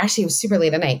 And actually it was super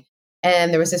late at night.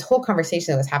 And there was this whole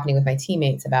conversation that was happening with my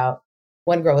teammates about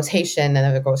one girl was Haitian and the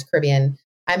other girl was Caribbean.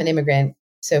 I'm an immigrant,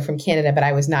 so from Canada, but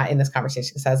I was not in this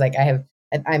conversation because I was like,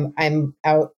 I'm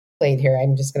outplayed here.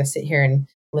 I'm just going to sit here and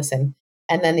listen.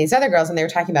 And then these other girls, and they were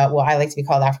talking about, well, I like to be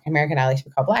called African American. I like to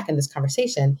be called Black in this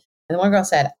conversation. And the one girl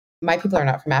said, my people are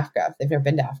not from Africa. They've never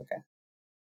been to Africa.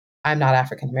 I'm not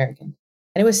African American.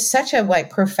 And it was such a like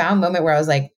profound moment where I was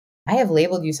like, I have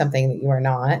labeled you something that you are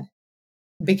not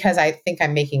because I think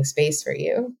I'm making space for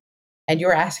you. And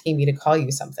you're asking me to call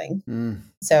you something.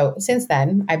 So since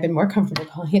then, I've been more comfortable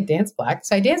calling it Dance Black.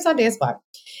 So I danced on Dance Black.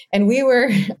 And we were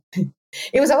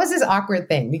It was always this awkward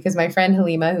thing because my friend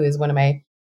Halima, who is one of my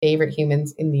favorite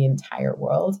humans in the entire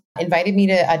world, invited me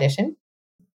to audition.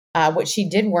 What she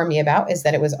did warn me about is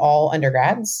that it was all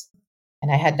undergrads,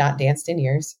 and I had not danced in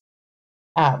years.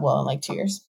 In like 2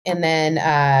 years. And then,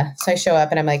 so I show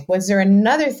up and I'm like, was there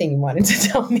another thing you wanted to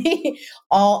tell me?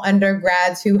 All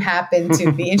undergrads who happen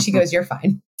to be, and she goes, you're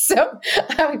fine. So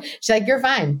she's like, you're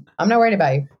fine. I'm not worried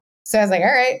about you. So I was like, all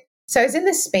right. So I was in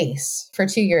this space for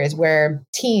 2 years where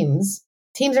teams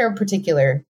are a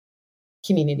particular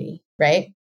community,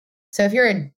 right? So if you're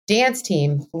a dance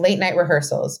team, late night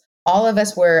rehearsals, all of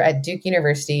us were at Duke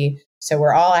University. So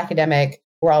we're all academic.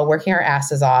 We're all working our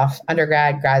asses off,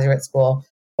 undergrad, graduate school.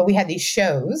 But we had these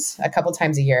shows a couple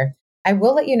times a year. I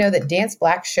will let you know that Dance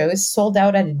Black shows sold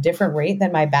out at a different rate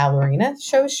than my ballerina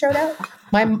shows showed out.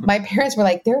 My parents were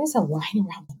like, there is a line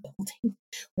around the building,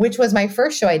 which was my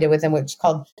first show I did with them, which is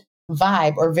called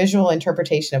Vibe, or Visual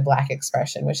Interpretation of Black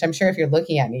Expression, which I'm sure if you're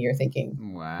looking at me, you're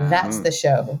thinking, wow, that's the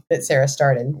show that Sarah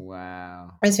started.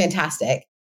 Wow. It was fantastic.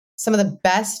 Some of the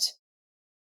best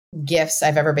gifts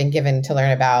I've ever been given to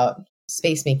learn about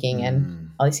space making and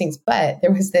all these things. But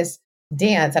there was this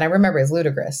dance, and I remember it was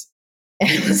ludicrous. And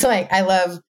it was like, I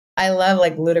love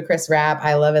like ludicrous rap.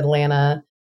 I love Atlanta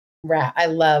rap. I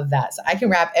love that. So I can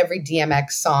rap every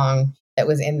DMX song that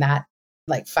was in that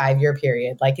like 5-year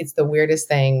period. Like, it's the weirdest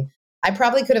thing. I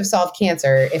probably could have solved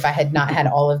cancer if I had not had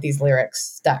all of these lyrics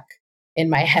stuck in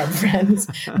my head, friends.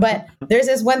 But there's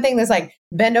this one thing that's like,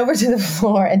 bend over to the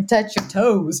floor and touch your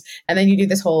toes. And then you do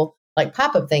this whole like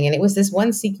pop-up thing. And it was this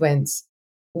one sequence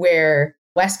where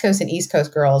West Coast and East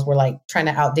Coast girls were like trying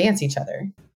to outdance each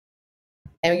other.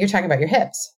 And you're talking about your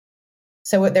hips.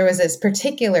 So there was this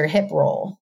particular hip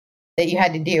roll that you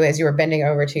had to do as you were bending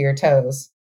over to your toes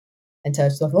and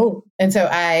touch the floor. And so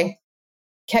I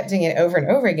kept doing it over and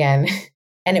over again.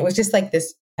 And it was just like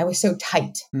this, I was so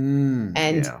tight.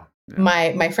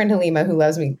 My friend Halima, who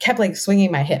loves me, kept like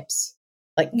swinging my hips.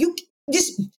 Like, you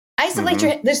just isolate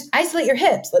isolate your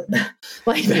hips.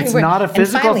 Like, it's not a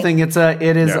physical thing. It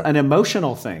is an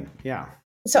emotional thing. Yeah.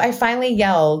 So I finally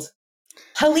yelled,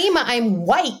 Halima, I'm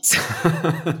white.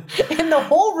 And the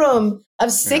whole room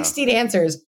of 60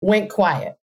 dancers went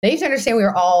quiet. They need to understand we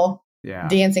were all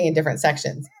dancing in different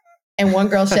sections. And one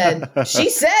girl said, she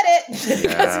said it,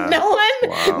 because no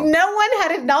one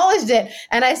had acknowledged it.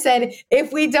 And I said,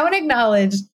 if we don't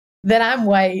acknowledge that I'm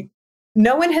white,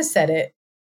 no one has said it.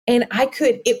 And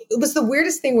it was the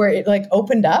weirdest thing where it like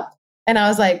opened up and I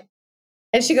was like,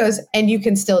 and she goes, and you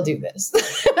can still do this.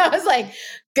 And I was like,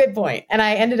 good point. And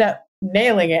I ended up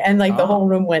nailing it. And like the whole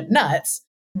room went nuts,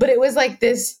 but it was like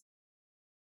this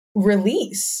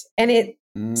release. And it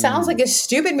sounds like a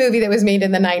stupid movie that was made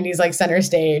in the 90s, like Center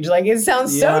Stage. Like, it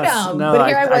sounds so dumb. No, but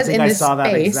here I was in this space. I saw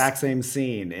that exact same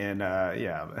scene in,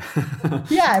 right?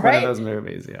 One of those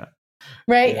movies. Yeah.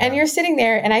 Right. Yeah. And you're sitting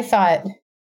there and I thought,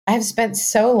 I have spent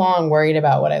so long worried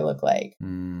about what I look like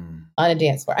on a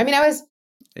dance floor. I mean, I was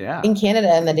in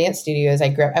Canada in the dance studios. I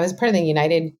grew up, I was part of the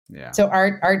United. Yeah. So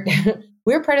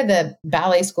we were part of the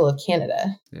Ballet School of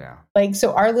Canada. Yeah. Like,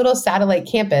 so our little satellite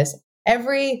campus,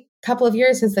 every couple of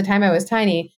years since the time I was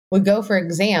tiny, would go for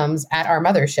exams at our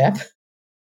mothership.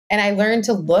 And I learned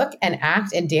to look and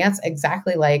act and dance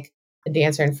exactly like the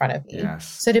dancer in front of me. Yes.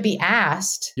 So to be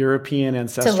asked European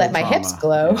ancestral to let my hips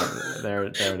glow there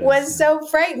it is, was so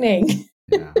frightening.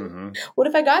 Yeah. What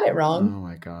if I got it wrong? Oh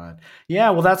my God.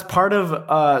 Yeah. Well, that's part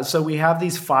of, so we have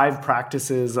these 5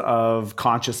 practices of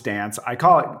conscious dance. I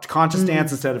call it conscious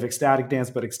dance instead of ecstatic dance,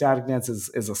 but ecstatic dance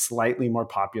is a slightly more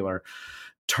popular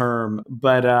term.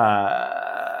 But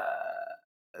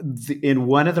in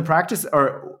one of the practices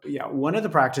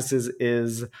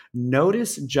is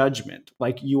notice judgment.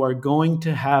 Like, you are going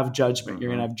to have judgment. You're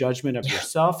going to have judgment of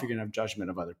yourself. You're going to have judgment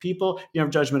of other people. You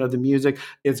have judgment of the music.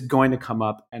 It's going to come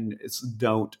up, and it's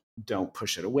don't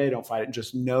push it away. Don't fight it.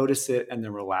 Just notice it and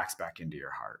then relax back into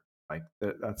your heart. Like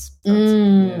that's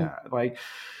like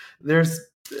there's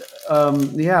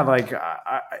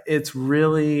it's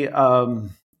really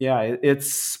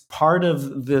it's part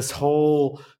of this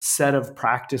whole set of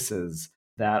practices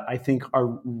that I think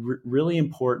are really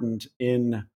important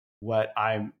in what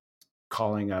I'm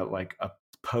calling a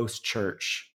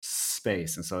post-church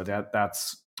space. And so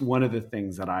that's one of the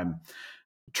things that I'm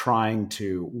trying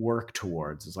to work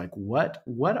towards, is like, what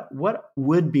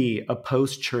would be a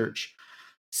post-church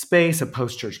space, a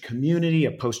post-church community,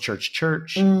 a post-church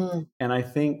church. And I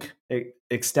think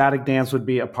ecstatic dance would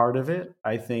be a part of it.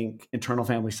 I think internal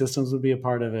family systems would be a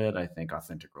part of it. I think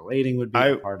authentic relating would be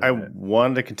a part of it. I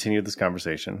wanted to continue this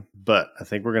conversation, but I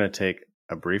think we're going to take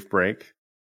a brief break,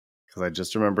 because I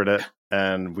just remembered it.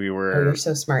 And we were. Oh, you're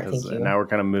so smart. Thank you. Now we're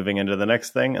kind of moving into the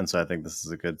next thing. And so I think this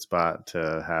is a good spot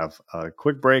to have a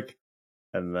quick break.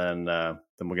 And then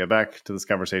we'll get back to this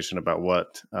conversation about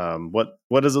what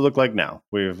does it look like now?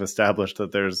 We've established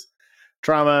that there's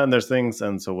trauma and there's things.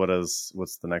 And so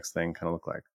what's the next thing kind of look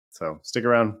like? So stick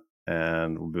around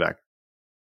and we'll be back.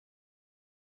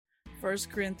 1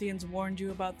 Corinthians warned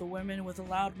you about the women with a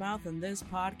loud mouth, and this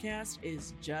podcast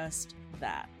is just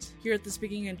that. Here at the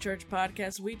Speaking in Church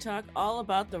podcast, we talk all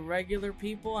about the regular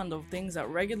people and the things that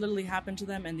regularly happen to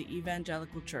them in the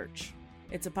evangelical church.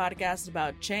 It's a podcast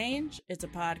about change, it's a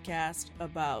podcast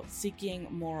about seeking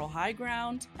moral high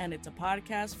ground, and it's a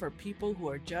podcast for people who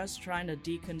are just trying to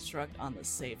deconstruct on the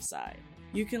safe side.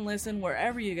 You can listen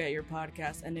wherever you get your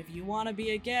podcast, and if you want to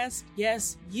be a guest,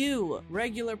 yes, you,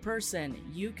 regular person,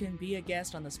 you can be a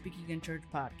guest on the Speaking in Church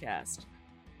podcast.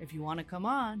 If you want to come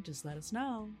on, just let us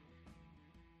know.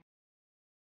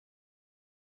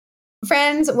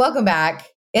 Friends, welcome back.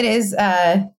 It is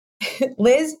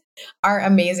Liz, our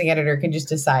amazing editor, can just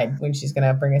decide when she's going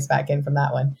to bring us back in from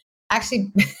that one.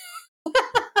 Actually,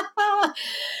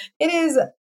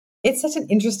 it's such an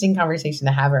interesting conversation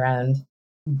to have around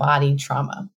body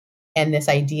trauma and this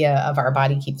idea of our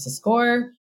body keeps a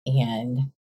score, and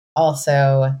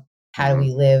also how do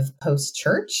we live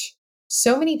post-church.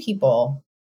 So many people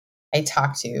I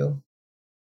talk to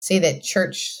say that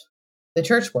the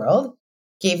church world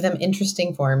gave them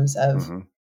interesting forms of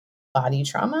body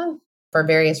trauma for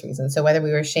various reasons. So whether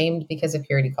we were shamed because of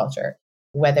purity culture,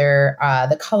 whether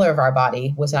the color of our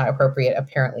body was not appropriate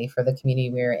apparently for the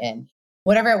community we were in,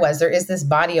 whatever it was, there is this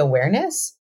body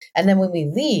awareness. And then when we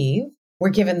leave, we're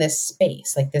given this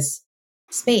space, and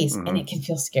it can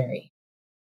feel scary,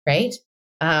 right?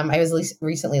 I was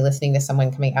recently listening to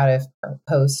someone coming out of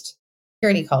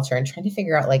post-purity culture and trying to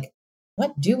figure out,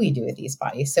 what do we do with these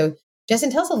bodies? So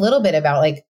Justin, tell us a little bit about,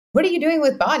 what are you doing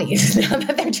with bodies now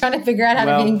that they're trying to figure out how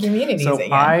to be in communities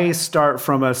again? I start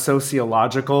from a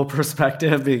sociological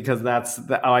perspective because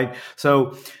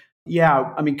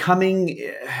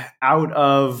coming out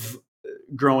of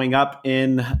growing up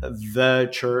in the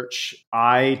church,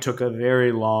 I took a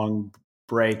very long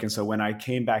break. And so when I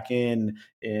came back in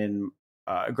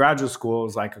graduate school, it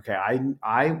was like, okay,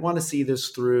 I want to see this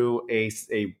through a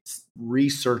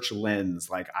research lens.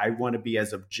 I want to be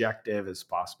as objective as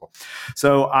possible.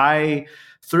 So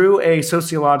through a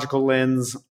sociological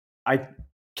lens, I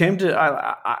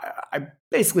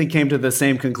basically came to the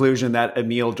same conclusion that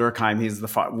Emil Durkheim, he's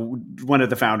one of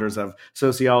the founders of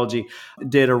sociology,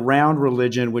 did around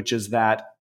religion, which is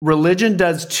that religion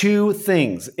does two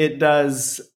things. It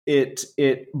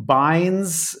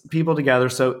binds people together.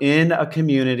 So in a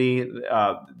community,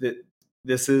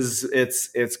 this is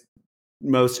its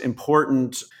most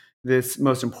important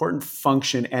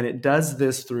function, and it does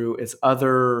this through its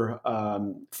other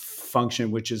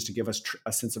function, which is to give us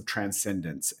a sense of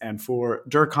transcendence. And for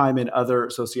Durkheim and other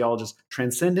sociologists,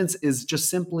 transcendence is just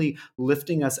simply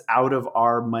lifting us out of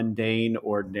our mundane,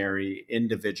 ordinary,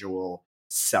 individual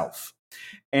self.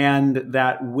 And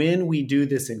that when we do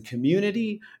this in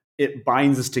community, it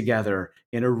binds us together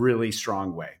in a really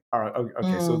strong way.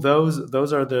 Okay, so those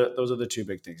are the two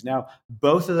big things. Now,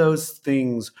 both of those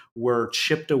things were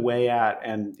chipped away at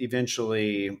and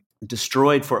eventually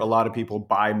destroyed for a lot of people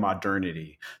by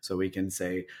modernity. So we can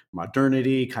say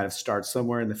modernity kind of starts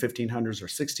somewhere in the 1500s or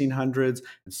 1600s,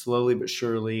 and slowly but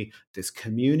surely this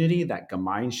community, that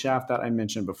Gemeinschaft that I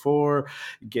mentioned before,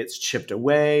 gets chipped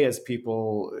away as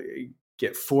people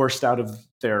get forced out of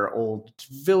their old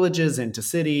villages into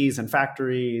cities and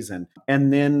factories. And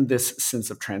then this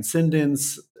sense of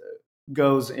transcendence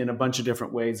goes in a bunch of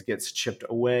different ways, gets chipped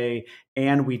away,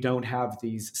 and we don't have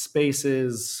these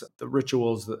spaces, the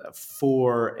rituals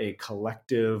for a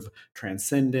collective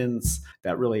transcendence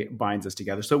that really binds us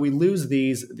together. So we lose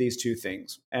these two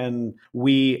things, and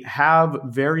we have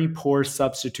very poor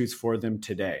substitutes for them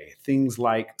today. Things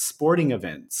like sporting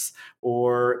events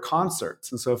or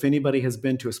concerts. And so if anybody has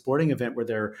been to a sporting event where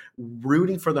they're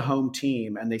rooting for the home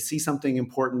team and they see something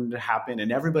important to happen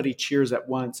and everybody cheers at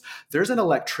once, there's an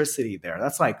electricity there.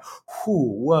 That's like,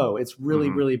 whoa, it's really,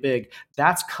 really big.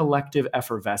 That's collective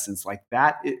effervescence.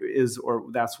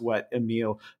 That's what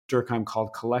Emil Durkheim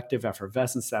called collective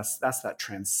effervescence. That's that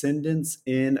transcendence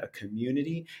in a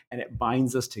community, and it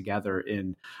binds us together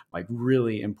in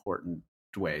really important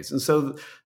ways.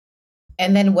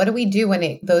 And then what do we do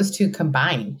when those two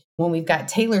combine? When we've got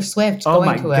Taylor Swift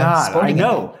going to a sporting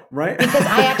event? Right? Because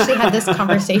I actually had this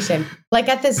conversation,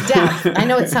 at this depth. I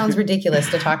know it sounds ridiculous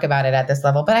to talk about it at this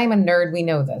level, but I'm a nerd. We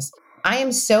know this. I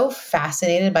am so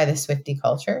fascinated by the Swiftie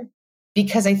culture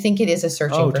because I think it is a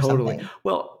searching for totally. something.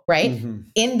 Well, right? Mm-hmm.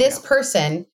 In this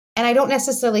person, and I don't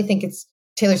necessarily think it's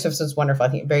Taylor Swift was wonderful. I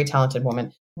think a very talented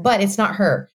woman, but it's not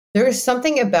her. There is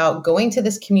something about going to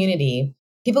this community.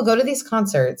 People go to these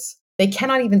concerts. They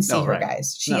cannot even see her,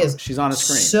 guys. She's on a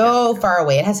screen. So far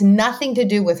away. It has nothing to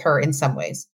do with her in some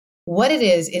ways. What it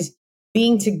is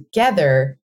being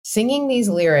together, singing these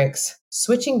lyrics,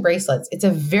 switching bracelets. It's a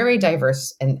very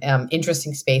diverse and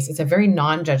interesting space. It's a very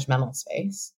non-judgmental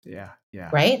space. Yeah.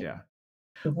 Right? Yeah.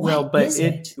 What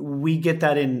we get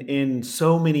that in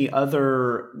so many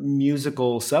other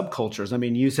musical subcultures. I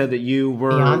mean, you said that you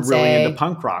were Beyonce. really into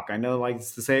punk rock. I know, like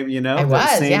it's the same.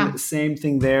 Same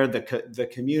thing there. The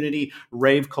community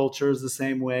rave culture is the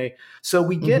same way. So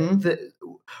we get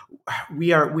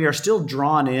we are still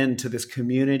drawn into this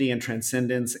community and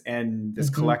transcendence and this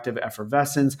collective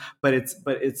effervescence, but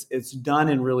it's done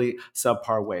in really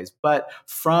subpar ways. But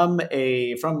from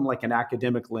like an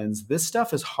academic lens, this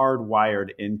stuff is hardwired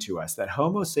into us, that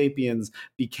Homo sapiens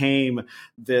became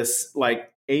this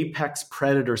like apex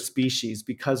predator species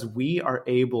because we are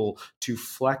able to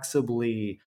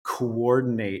flexibly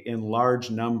coordinate in large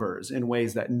numbers in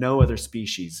ways that no other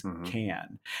species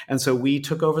can. And so we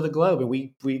took over the globe and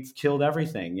we killed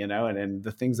everything, and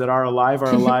the things that are alive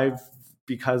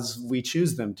because we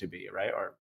choose them to be, right?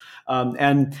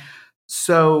 And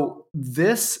so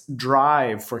this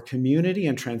drive for community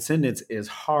and transcendence is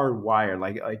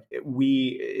hardwired.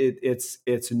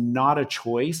 It's not a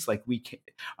choice. Like we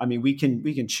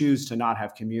can choose to not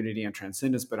have community and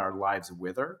transcendence, but our lives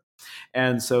wither.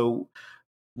 And so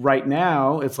right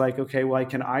now it's like, okay, well, I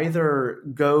can either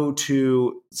go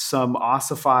to some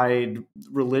ossified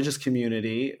religious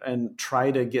community and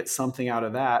try to get something out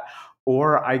of that,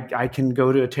 or I can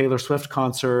go to a Taylor Swift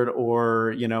concert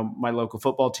or, my local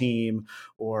football team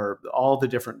or all the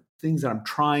different things that I'm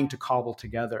trying to cobble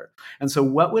together. And so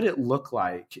what would it look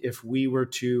like if we were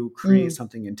to create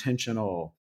something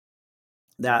intentional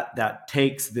that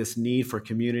takes this need for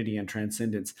community and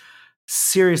transcendence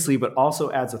seriously, but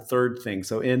also adds a third thing?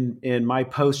 So in my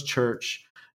post-church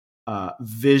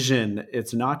vision,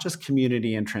 it's not just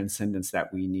community and transcendence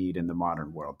that we need in the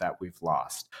modern world that we've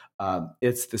lost.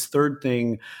 It's this third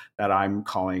thing that I'm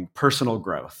calling personal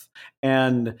growth.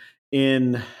 And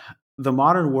in the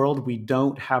modern world, we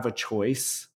don't have a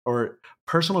choice, or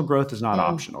personal growth is not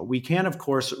optional. We can, of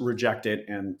course, reject it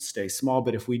and stay small.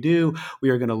 But if we do, we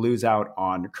are going to lose out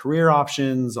on career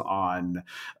options, on,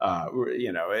 our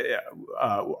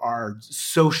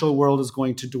social world is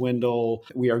going to dwindle.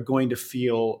 We are going to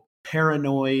feel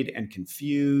paranoid and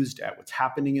confused at what's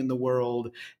happening in the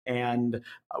world. And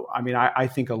I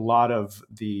think a lot of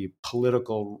the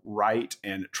political right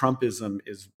and Trumpism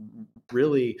is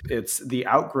really, it's the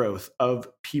outgrowth of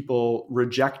people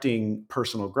rejecting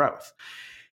personal growth.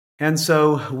 And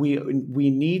so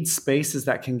we need spaces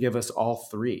that can give us all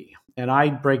three. And I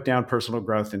break down personal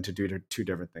growth into two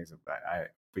different things.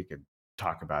 We could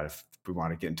talk about if we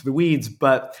want to get into the weeds,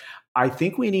 but I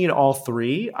think we need all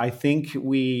three. I think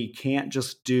we can't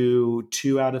just do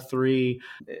 2 out of 3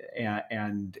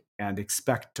 and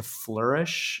expect to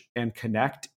flourish and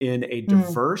connect in a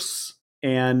diverse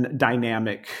and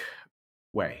dynamic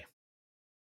way.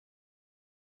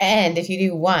 And if you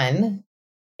do one,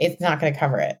 it's not going to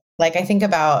cover it. Like, I think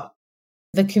about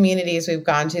the communities we've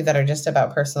gone to that are just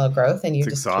about personal growth, and you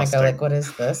just kind of go like, what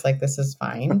is this? Like, this is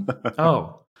fine.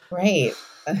 Right.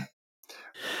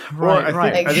 Well,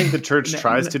 I think the church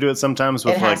tries to do it sometimes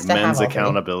with like men's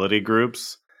accountability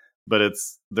groups, but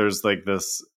there's like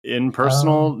this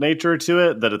impersonal nature to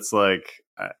it that it's like,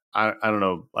 I don't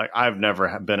know, like I've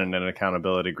never been in an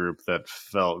accountability group that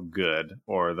felt good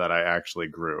or that I actually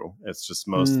grew. It's just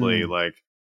mostly like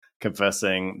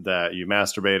confessing that you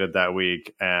masturbated that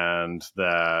week and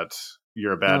that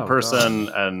you're a bad person.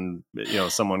 God. And,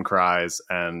 someone cries,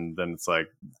 and then it's like,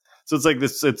 so it's like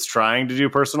this, it's trying to do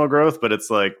personal growth, but it's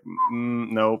like,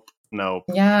 nope.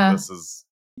 Yeah. This is.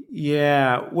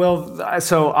 Yeah. Well,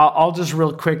 so I'll just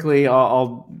real quickly,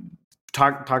 I'll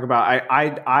talk about,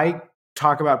 I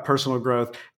talk about personal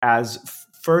growth as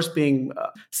first being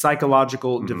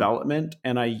psychological development.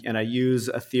 And I use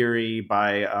a theory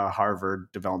by a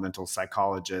Harvard developmental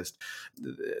psychologist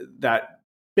that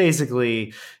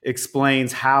basically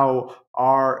explains how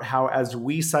as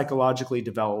we psychologically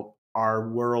develop, our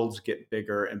worlds get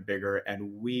bigger and bigger,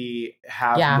 and we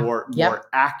have more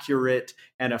accurate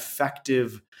and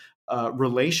effective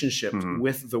relationship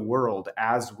with the world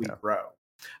as we grow.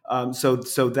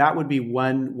 So that would be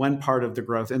one part of the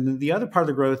growth. And then the other part of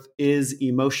the growth is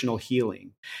emotional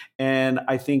healing. And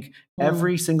I think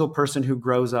every single person who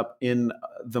grows up in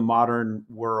the modern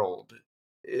world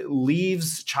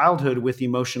leaves childhood with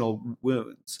emotional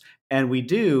wounds. And we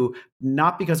do,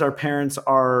 not because our parents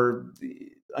are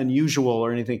unusual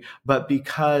or anything, but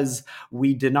because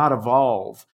we did not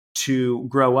evolve to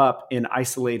grow up in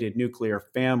isolated nuclear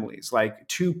families. Like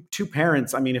two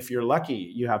parents, I mean, if you're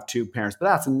lucky, you have two parents, but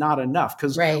that's not enough,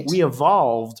 because we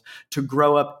evolved to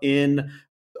grow up in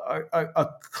a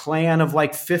clan of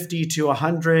like 50 to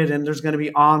 100, and there's going to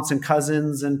be aunts and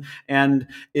cousins, and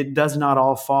it does not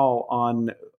all fall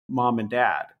on mom and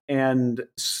dad. And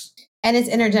it's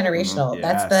intergenerational.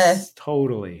 Yes,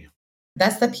 totally.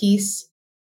 That's the piece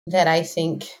that I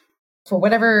think, for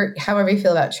however you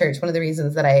feel about church, one of the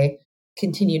reasons that I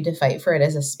continued to fight for it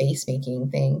as a space making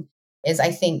thing is,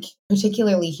 I think,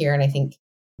 particularly here, and I think,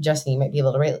 Justin, you might be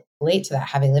able to relate to that,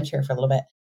 having lived here for a little bit,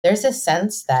 there's a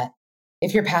sense that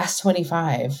if you're past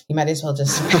 25, you might as well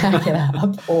just pack it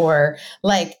up, or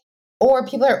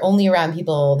people are only around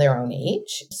people their own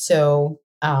age. So,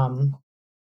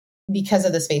 because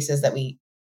of the spaces that we,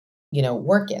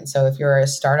 work in. So if you're a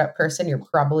startup person, you're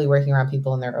probably working around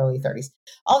people in their early 30s,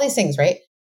 all these things, right?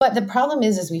 But the problem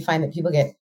is we find that people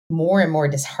get more and more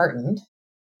disheartened.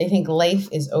 They think life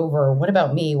is over. What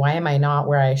about me? Why am I not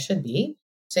where I should be?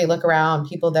 So you look around,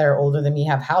 people that are older than me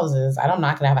have houses. I'm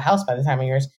not going to have a house by the time of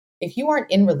yours. If you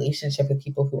aren't in relationship with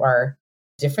people who are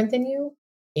different than you,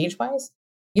 age-wise,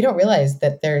 you don't realize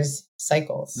that there's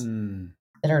cycles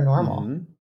that are normal. Mm-hmm.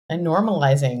 And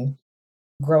normalizing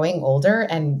growing older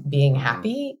and being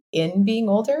happy in being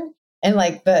older, and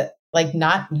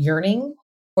not yearning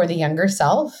for the younger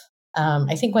self.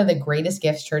 I think one of the greatest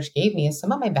gifts church gave me is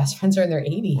some of my best friends are in their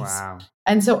 80s. Wow.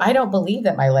 And so I don't believe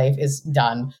that my life is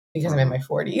done because I'm in my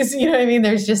 40s. You know what I mean?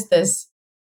 There's just this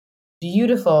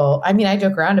beautiful, I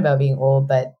joke around about being old,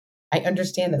 but I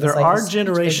understand that there are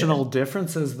generational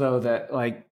differences, though, that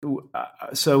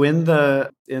so in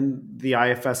the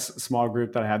IFS small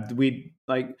group that I have,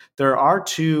 there are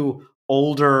two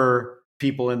older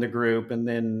people in the group, and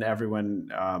then everyone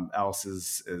else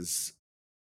is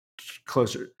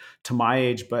closer to my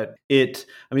age. But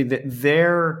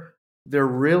they're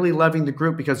really loving the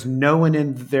group because no one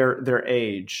in their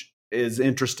age is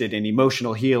interested in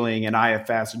emotional healing and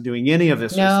IFS and doing any of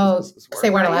this. No, they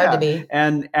weren't allowed to be.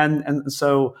 And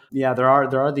so, there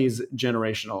are these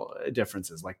generational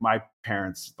differences. Like my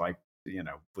parents,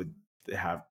 would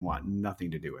want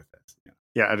nothing to do with this.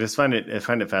 Yeah, I just find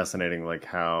it fascinating, like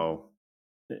how,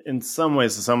 in some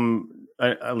ways,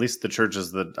 at least the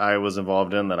churches that I was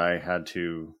involved in that I had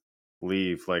to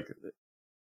leave,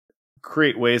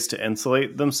 create ways to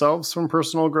insulate themselves from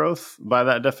personal growth by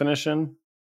that definition.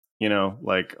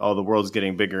 The world's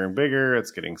getting bigger and bigger.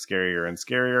 It's getting scarier and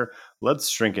scarier. Let's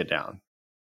shrink it down.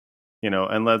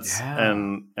 And let's,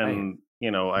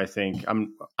 I think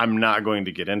I'm not going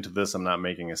to get into this. I'm not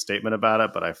making a statement about it,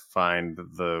 but I find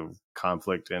the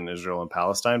conflict in Israel and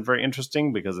Palestine very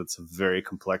interesting because it's a very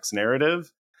complex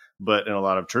narrative. But in a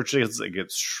lot of churches, it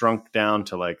gets shrunk down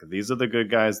to these are the good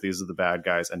guys, these are the bad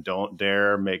guys, and don't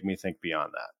dare make me think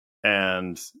beyond that.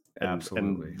 And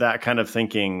that kind of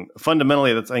thinking,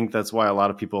 fundamentally, I think that's why a lot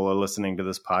of people are listening to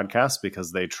this podcast,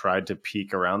 because they tried to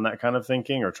peek around that kind of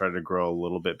thinking or try to grow a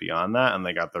little bit beyond that, and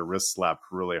they got their wrist slapped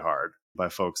really hard by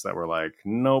folks that were like,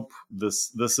 "Nope,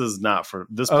 this is not for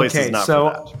this place is not for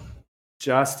that."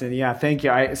 Justin, yeah, thank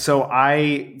you. So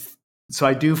I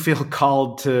do feel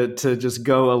called to just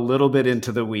go a little bit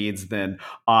into the weeds then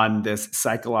on this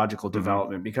psychological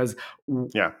development, because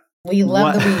we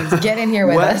love the weeds. Get in here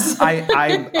with us.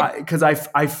 Because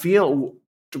I feel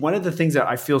one of the things that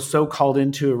I feel so called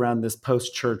into around this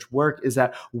post-church work is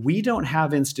that we don't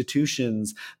have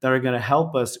institutions that are going to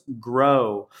help us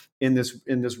grow in this,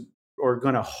 or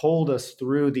going to hold us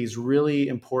through these really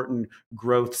important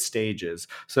growth stages.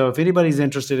 So if anybody's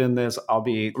interested in this, I'll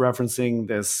be referencing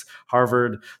this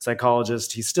Harvard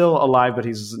psychologist. He's still alive, but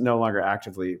he's no longer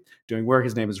actively doing work.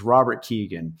 His name is Robert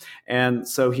Keegan. And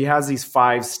so he has these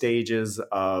 5 stages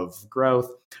of growth,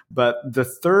 but the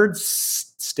third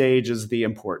stage is the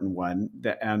important one.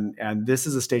 And this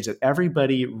is a stage that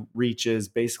everybody reaches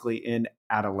basically in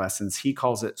adolescence. He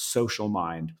calls it social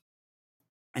mind.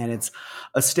 And it's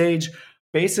a stage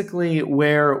basically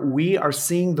where we are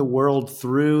seeing the world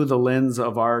through the lens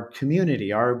of our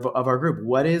community, of our group.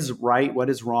 What is right? What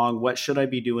is wrong? What should I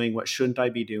be doing? What shouldn't I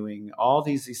be doing? All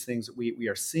these things, we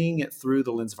are seeing it through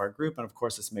the lens of our group. And of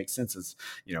course, this makes sense as,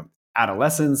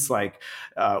 adolescence,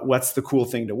 what's the cool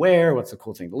thing to wear? What's the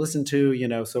cool thing to listen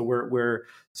to? So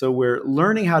we're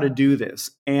learning how to do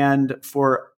this. And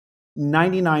for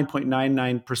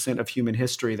 99.99% of human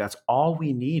history, that's all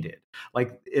we needed.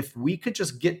 If we could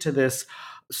just get to this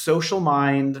social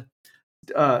mind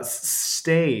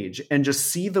stage and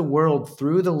just see the world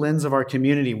through the lens of our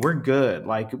community, we're good.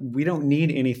 Like, we don't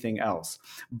need anything else.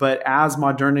 But as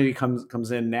modernity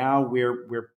comes in, now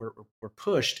we're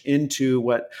pushed into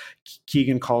what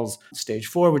Keegan calls stage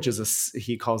 4, which is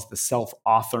he calls the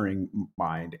self-authoring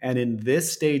mind. And in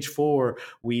this stage 4,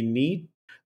 we need,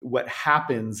 what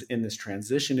happens in this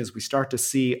transition is we start to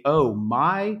see, oh,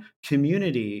 my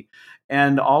community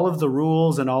and all of the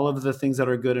rules and all of the things that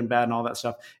are good and bad and all that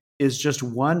stuff is just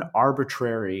one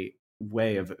arbitrary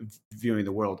way of viewing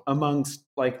the world amongst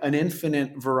like an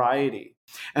infinite variety.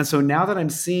 And so now that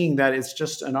I'm seeing that it's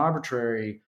just an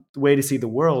arbitrary way to see the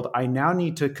world, I now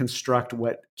need to construct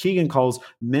what Keegan calls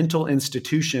mental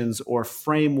institutions or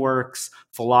frameworks,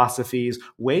 philosophies,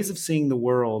 ways of seeing the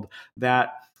world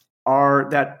that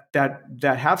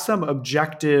have some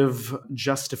objective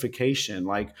justification.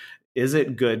 Like, is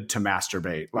it good to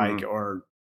masturbate? Like, or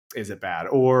is it bad?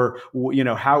 Or,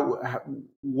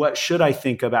 what should I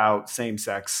think about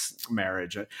same-sex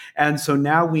marriage? And so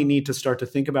now we need to start to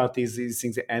think about these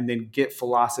things and then get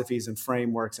philosophies and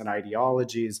frameworks and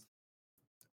ideologies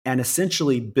and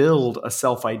essentially build a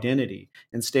self-identity.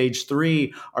 In stage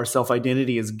 3, our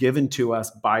self-identity is given to us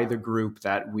by the group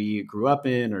that we grew up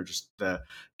in or just the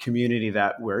community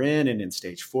that we're in. And in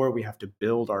stage 4, we have to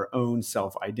build our own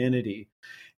self-identity.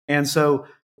 And so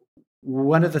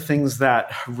one of the things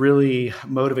that really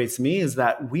motivates me is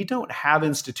that we don't have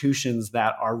institutions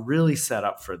that are really set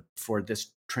up for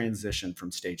this transition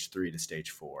from stage 3 to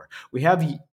stage 4. We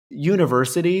have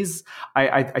universities,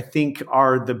 I think,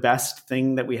 are the best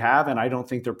thing that we have, and I don't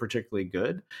think they're particularly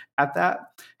good at that,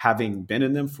 having been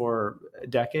in them for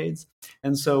decades.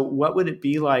 And so what would it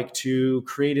be like to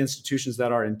create institutions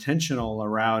that are intentional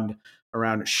around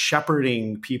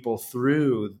shepherding people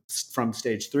through from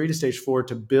stage 3 to stage 4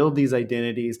 to build these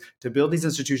identities, to build these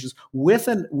institutions with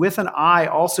an eye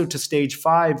also to stage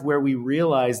 5, where we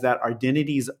realize that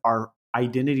identities are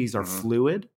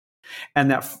fluid, and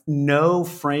that no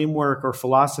framework or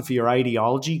philosophy or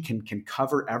ideology can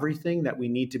cover everything, that we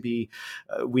need to be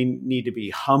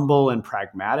humble and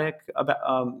pragmatic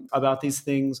about these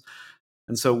things.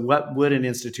 And so what would an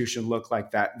institution look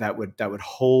like that would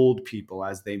hold people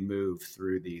as they move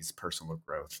through these personal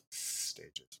growth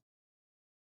stages?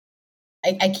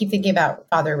 I keep thinking about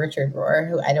Father Richard Rohr,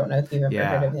 who I don't know if you've ever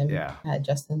heard of him,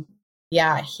 Justin.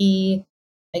 Yeah,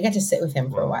 I got to sit with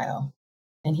him for a while.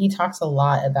 And he talks a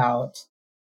lot about,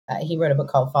 he wrote a book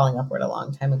called Falling Upward a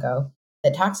long time ago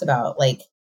that talks about like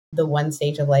the one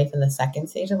stage of life and the second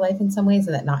stage of life in some ways,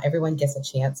 and that not everyone gets a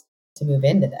chance to move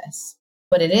into this.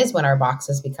 But it is when our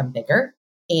boxes become bigger,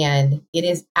 and it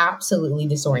is absolutely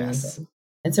disorienting. Yes.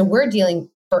 And so we're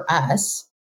dealing, for us,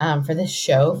 for this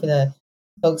show, for the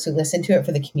folks who listen to it,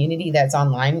 for the community that's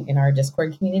online in our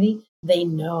Discord community, they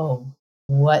know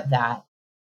what that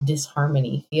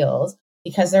disharmony feels,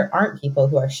 because there aren't people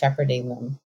who are shepherding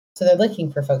them. So they're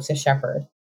looking for folks to shepherd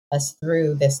us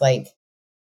through this like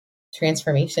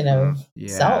transformation of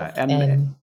self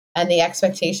and the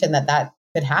expectation that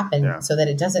could happen so that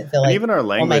it doesn't feel like, even our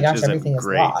language everything isn't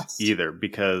great is lost either,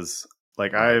 because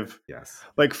like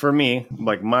like for me,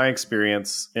 like my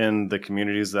experience in the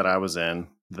communities that I was in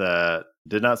that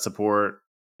did not support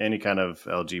any kind of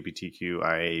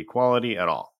LGBTQIA equality at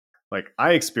all. Like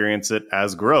I experience it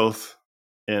as growth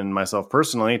in myself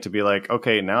personally, to be like,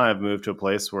 okay, now I've moved to a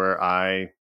place where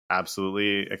I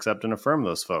absolutely accept and affirm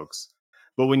those folks.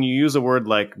 But when you use a word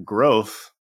like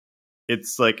growth,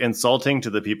 it's like insulting to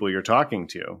the people you're talking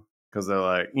to, because they're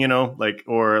like,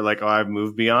 or like, oh, I've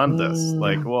moved beyond this.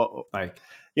 Like, well,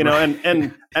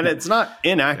 and it's not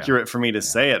inaccurate for me to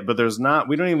say it, but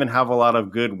we don't even have a lot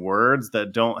of good words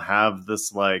that don't have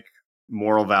this like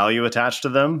moral value attached to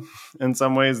them in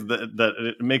some ways that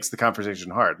it makes the conversation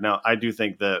hard. Now, I do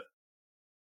think that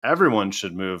everyone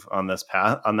should move on this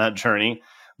path, on that journey,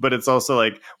 but it's also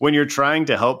like when you're trying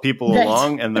to help people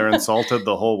along and they're insulted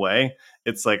the whole way,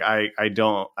 it's like, I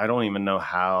don't even know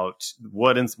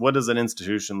what does an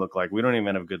institution look like? We don't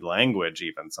even have good language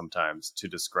even sometimes to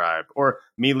describe. Or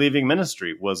me leaving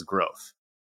ministry was growth,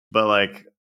 but like,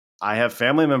 I have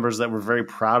family members that were very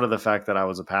proud of the fact that I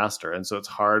was a pastor. And so it's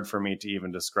hard for me to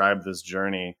even describe this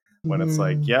journey when it's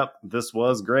like, yep, this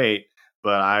was great,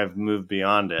 but I've moved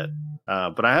beyond it.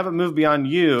 But I haven't moved beyond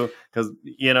you because,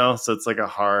 so it's like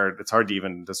it's hard to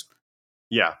even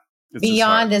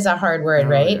beyond is a hard word,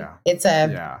 right? Yeah. It's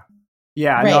right.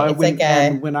 No,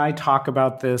 and when I talk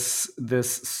about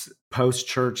this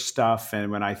post-church stuff, and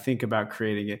when I think about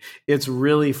creating it, it's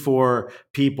really for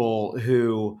people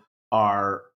who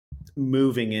are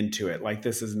moving into it. Like,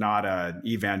 this is not an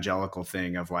evangelical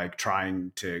thing of like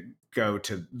trying to go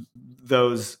to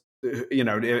those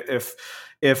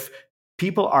if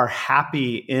people are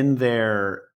happy in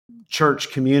their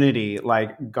church community,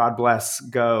 like God bless,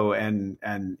 go and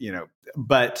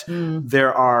but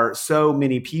there are so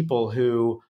many people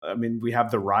who, I mean, we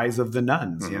have the rise of the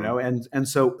nuns, and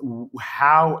so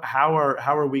how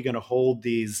are we going to hold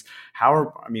these?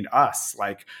 Us,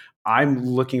 like, I'm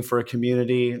looking for a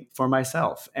community for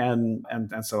myself, and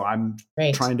so I'm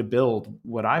trying to build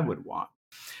what I would want.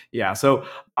 Yeah, so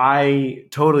I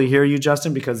totally hear you,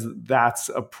 Justin, because that's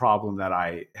a problem that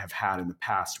I have had in the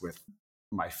past with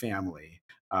my family,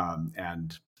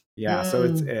 so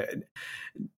it's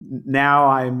now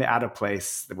I'm at a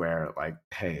place where, like,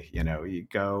 hey, you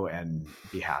go and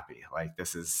be happy. Like,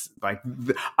 this is like,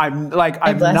 I'm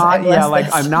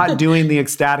not doing the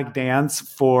ecstatic dance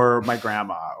for my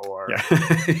grandma or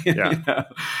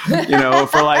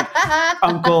for like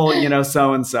uncle,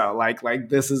 so and so. Like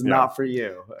this is not for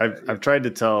you. I've tried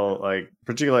to tell, like,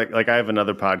 particularly like I have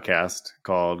another podcast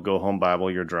called Go Home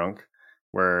Bible, You're Drunk,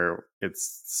 where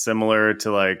it's similar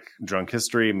to like Drunk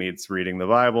History meets Reading the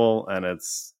Bible, and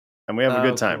we have a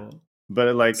good time. Cool.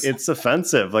 But it's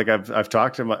offensive. Like I've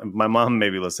talked to my mom,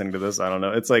 maybe listening to this, I don't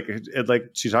know. It's like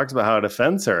she talks about how it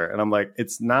offends her, and I'm like,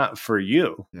 it's not for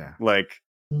you. Yeah. Like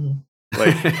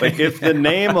if the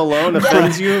name alone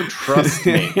offends you, trust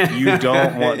me, you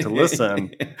don't want to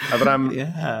listen. But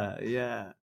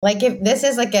Like, if this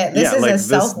is a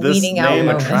self-weeding out name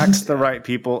moment. attracts the right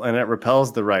people and it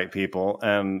repels the right people,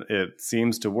 and it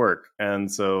seems to work.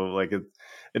 And so like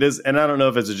it is, and I don't know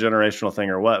if it's a generational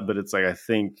thing or what, but it's like, I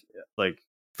think like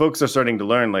folks are starting to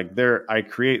learn, like, I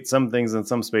create some things in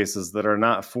some spaces that are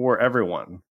not for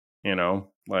everyone,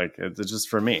 like it's just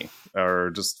for me,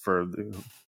 or just for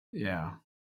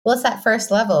Well, it's that first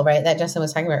level, right, that Justin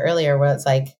was talking about earlier, where it's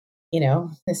like,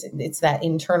 it's that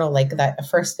internal, like that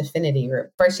first affinity, where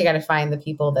first you got to find the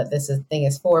people that thing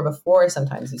is for before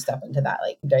sometimes you step into that,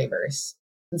 like, diverse.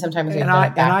 And sometimes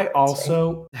I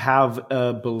also have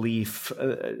a belief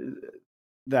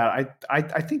that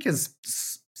I think is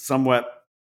somewhat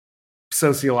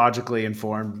sociologically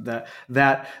informed,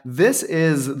 that this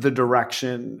is the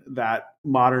direction that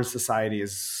modern society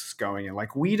is going in.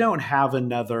 Like, we don't have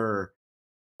another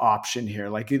option here.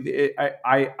 Like,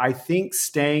 I think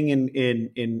staying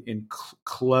in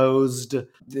closed,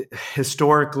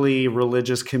 historically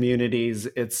religious communities,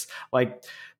 it's like,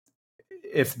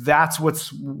 if that's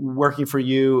what's working for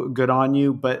you, good on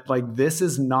you. But like, this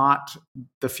is not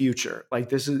the future. Like,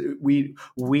 this is,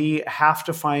 we have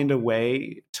to find a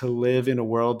way to live in a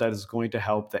world that is going to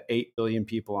help the 8 billion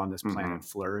people on this planet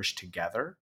flourish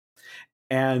together.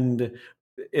 And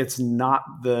it's not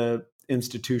the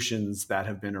institutions that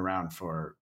have been around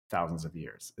for thousands of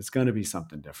years. It's going to be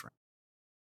something different.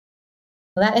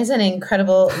 Well, that is an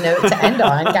incredible note to end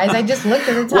on, guys. I just looked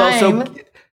at the time. Well, so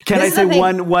can I say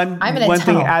one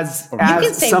thing as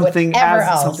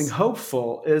something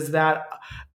hopeful, is that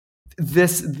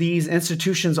these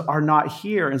institutions are not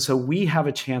here, and so we have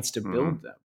a chance to build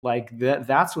them. Like,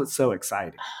 that's what's so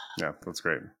exciting. Yeah, that's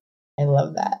great. I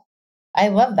love that.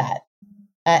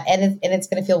 And it's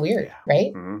going to feel weird,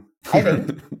 right? I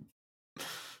think.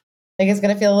 Like, it's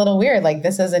going to feel a little weird. Like,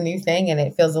 this is a new thing, and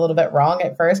it feels a little bit wrong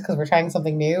at first because we're trying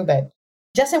something new. But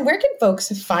Justin, where can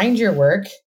folks find your work?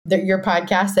 Your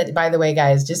podcast, that, by the way,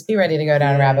 guys, just be ready to go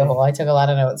down a rabbit hole. I took a lot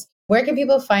of notes. Where can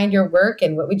people find your work,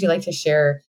 and what would you like to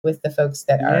share with the folks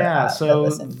that are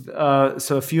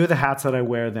so a few of the hats that I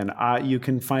wear, then you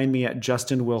can find me at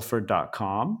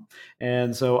justinwilford.com.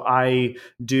 And so I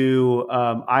do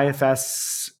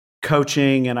IFS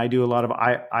coaching, and I do a lot of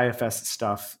IFS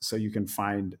stuff, so you can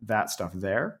find that stuff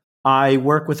there. I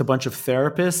work with a bunch of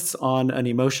therapists on an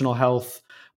emotional health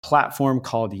platform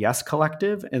called Yes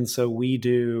Collective. And so we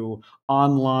do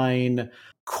online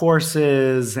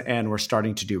courses, and we're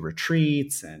starting to do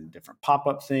retreats and different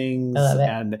pop-up things.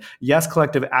 And Yes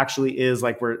Collective actually is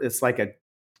like, it's like a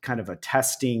kind of a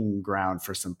testing ground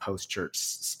for some post-church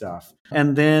stuff.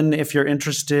 And then if you're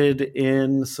interested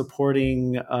in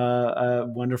supporting a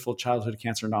wonderful childhood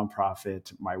cancer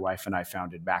nonprofit, my wife and I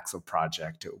founded Maxo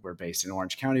Project. We're based in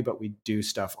Orange County, but we do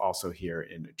stuff also here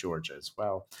in Georgia as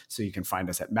well. So you can find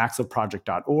us at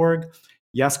maxoproject.org.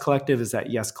 Yes Collective is at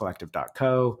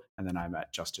yescollective.co. And then I'm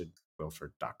at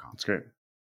justinwilford.com. That's great.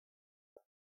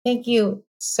 Thank you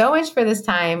so much for this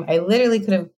time. I literally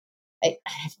could have,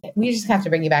 we just have to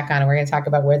bring you back on, and we're going to talk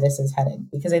about where this is headed,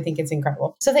 because I think it's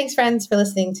incredible. So thanks, friends, for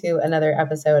listening to another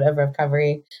episode of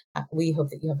Recovery. We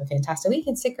hope that you have a fantastic week,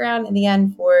 and stick around in the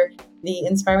end for the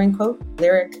inspiring quote,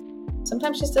 lyric,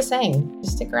 sometimes just a saying.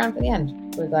 Just stick around for the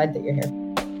end. We're glad that you're here.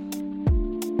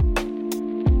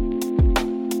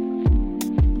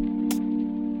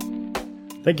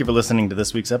 Thank you for listening to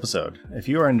this week's episode. If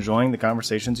you are enjoying the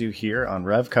conversations you hear on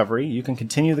RevCovery, you can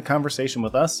continue the conversation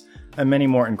with us and many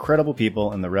more incredible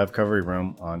people in the RevCovery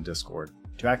room on Discord.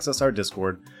 To access our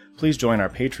Discord, please join our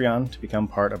Patreon to become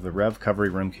part of the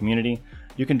RevCovery room community.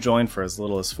 You can join for as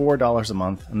little as $4 a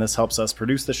month, and this helps us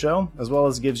produce the show, as well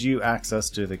as gives you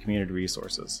access to the community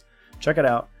resources. Check it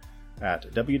out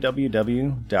at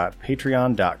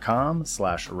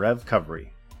www.patreon.com/RevCovery.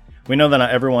 We know that not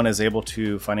everyone is able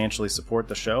to financially support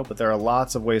the show, but there are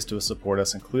lots of ways to support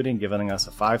us, including giving us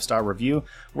a 5-star review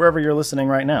wherever you're listening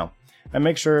right now. And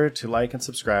make sure to like and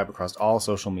subscribe across all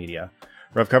social media.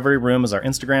 RevCovery Room is our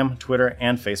Instagram, Twitter,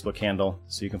 and Facebook handle,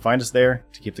 so you can find us there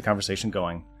to keep the conversation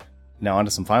going. Now on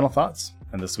to some final thoughts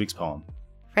and this week's poem.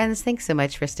 Friends, thanks so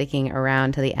much for sticking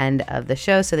around to the end of the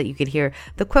show so that you could hear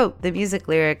the quote, the music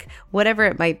lyric, whatever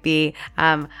it might be.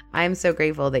 I'm so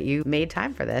grateful that you made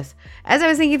time for this. As I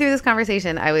was thinking through this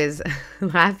conversation, I was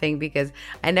laughing because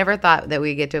I never thought that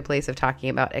we'd get to a place of talking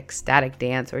about ecstatic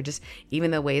dance or just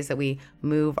even the ways that we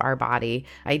move our body.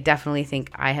 I definitely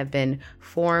think I have been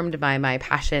formed by my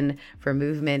passion for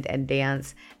movement and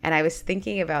dance. And I was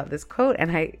thinking about this quote and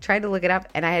I tried to look it up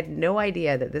and I had no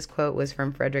idea that this quote was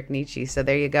from Friedrich Nietzsche. So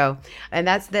there you go. And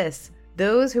that's this.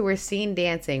 Those who were seen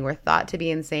dancing were thought to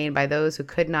be insane by those who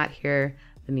could not hear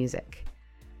the music.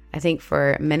 I think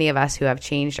for many of us who have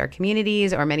changed our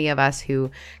communities or many of us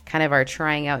who kind of are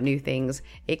trying out new things,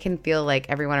 it can feel like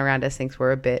everyone around us thinks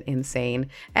we're a bit insane.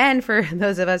 And for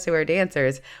those of us who are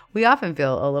dancers, we often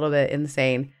feel a little bit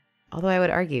insane, although I would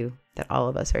argue that all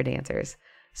of us are dancers.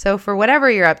 So for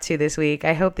whatever you're up to this week,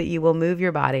 I hope that you will move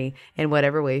your body in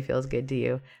whatever way feels good to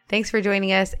you. Thanks for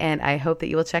joining us, and I hope that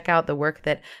you will check out the work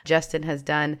that Justin has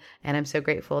done, and I'm so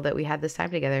grateful that we had this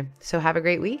time together. So have a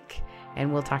great week,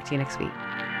 and we'll talk to you next week.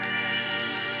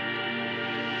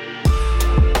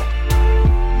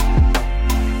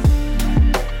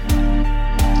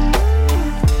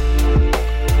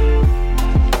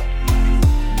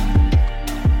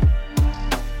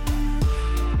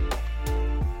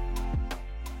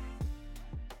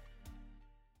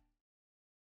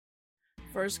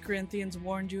 First Corinthians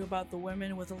warned you about the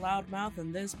women with a loud mouth,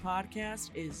 and this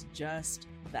podcast is just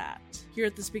that. Here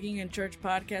at the Speaking in Church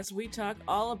podcast, we talk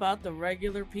all about the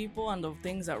regular people and the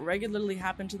things that regularly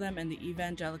happen to them in the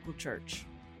evangelical church.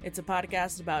 It's a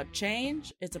podcast about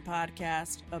change, it's a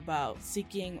podcast about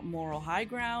seeking moral high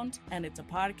ground, and it's a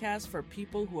podcast for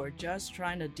people who are just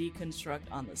trying to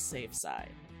deconstruct on the safe side.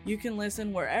 You can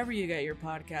listen wherever you get your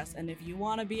podcast, and if you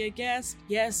want to be a guest,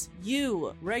 yes,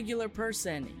 you, regular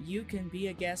person, you can be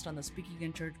a guest on the Speaking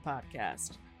in Church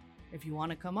podcast. If you want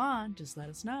to come on, just let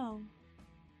us know.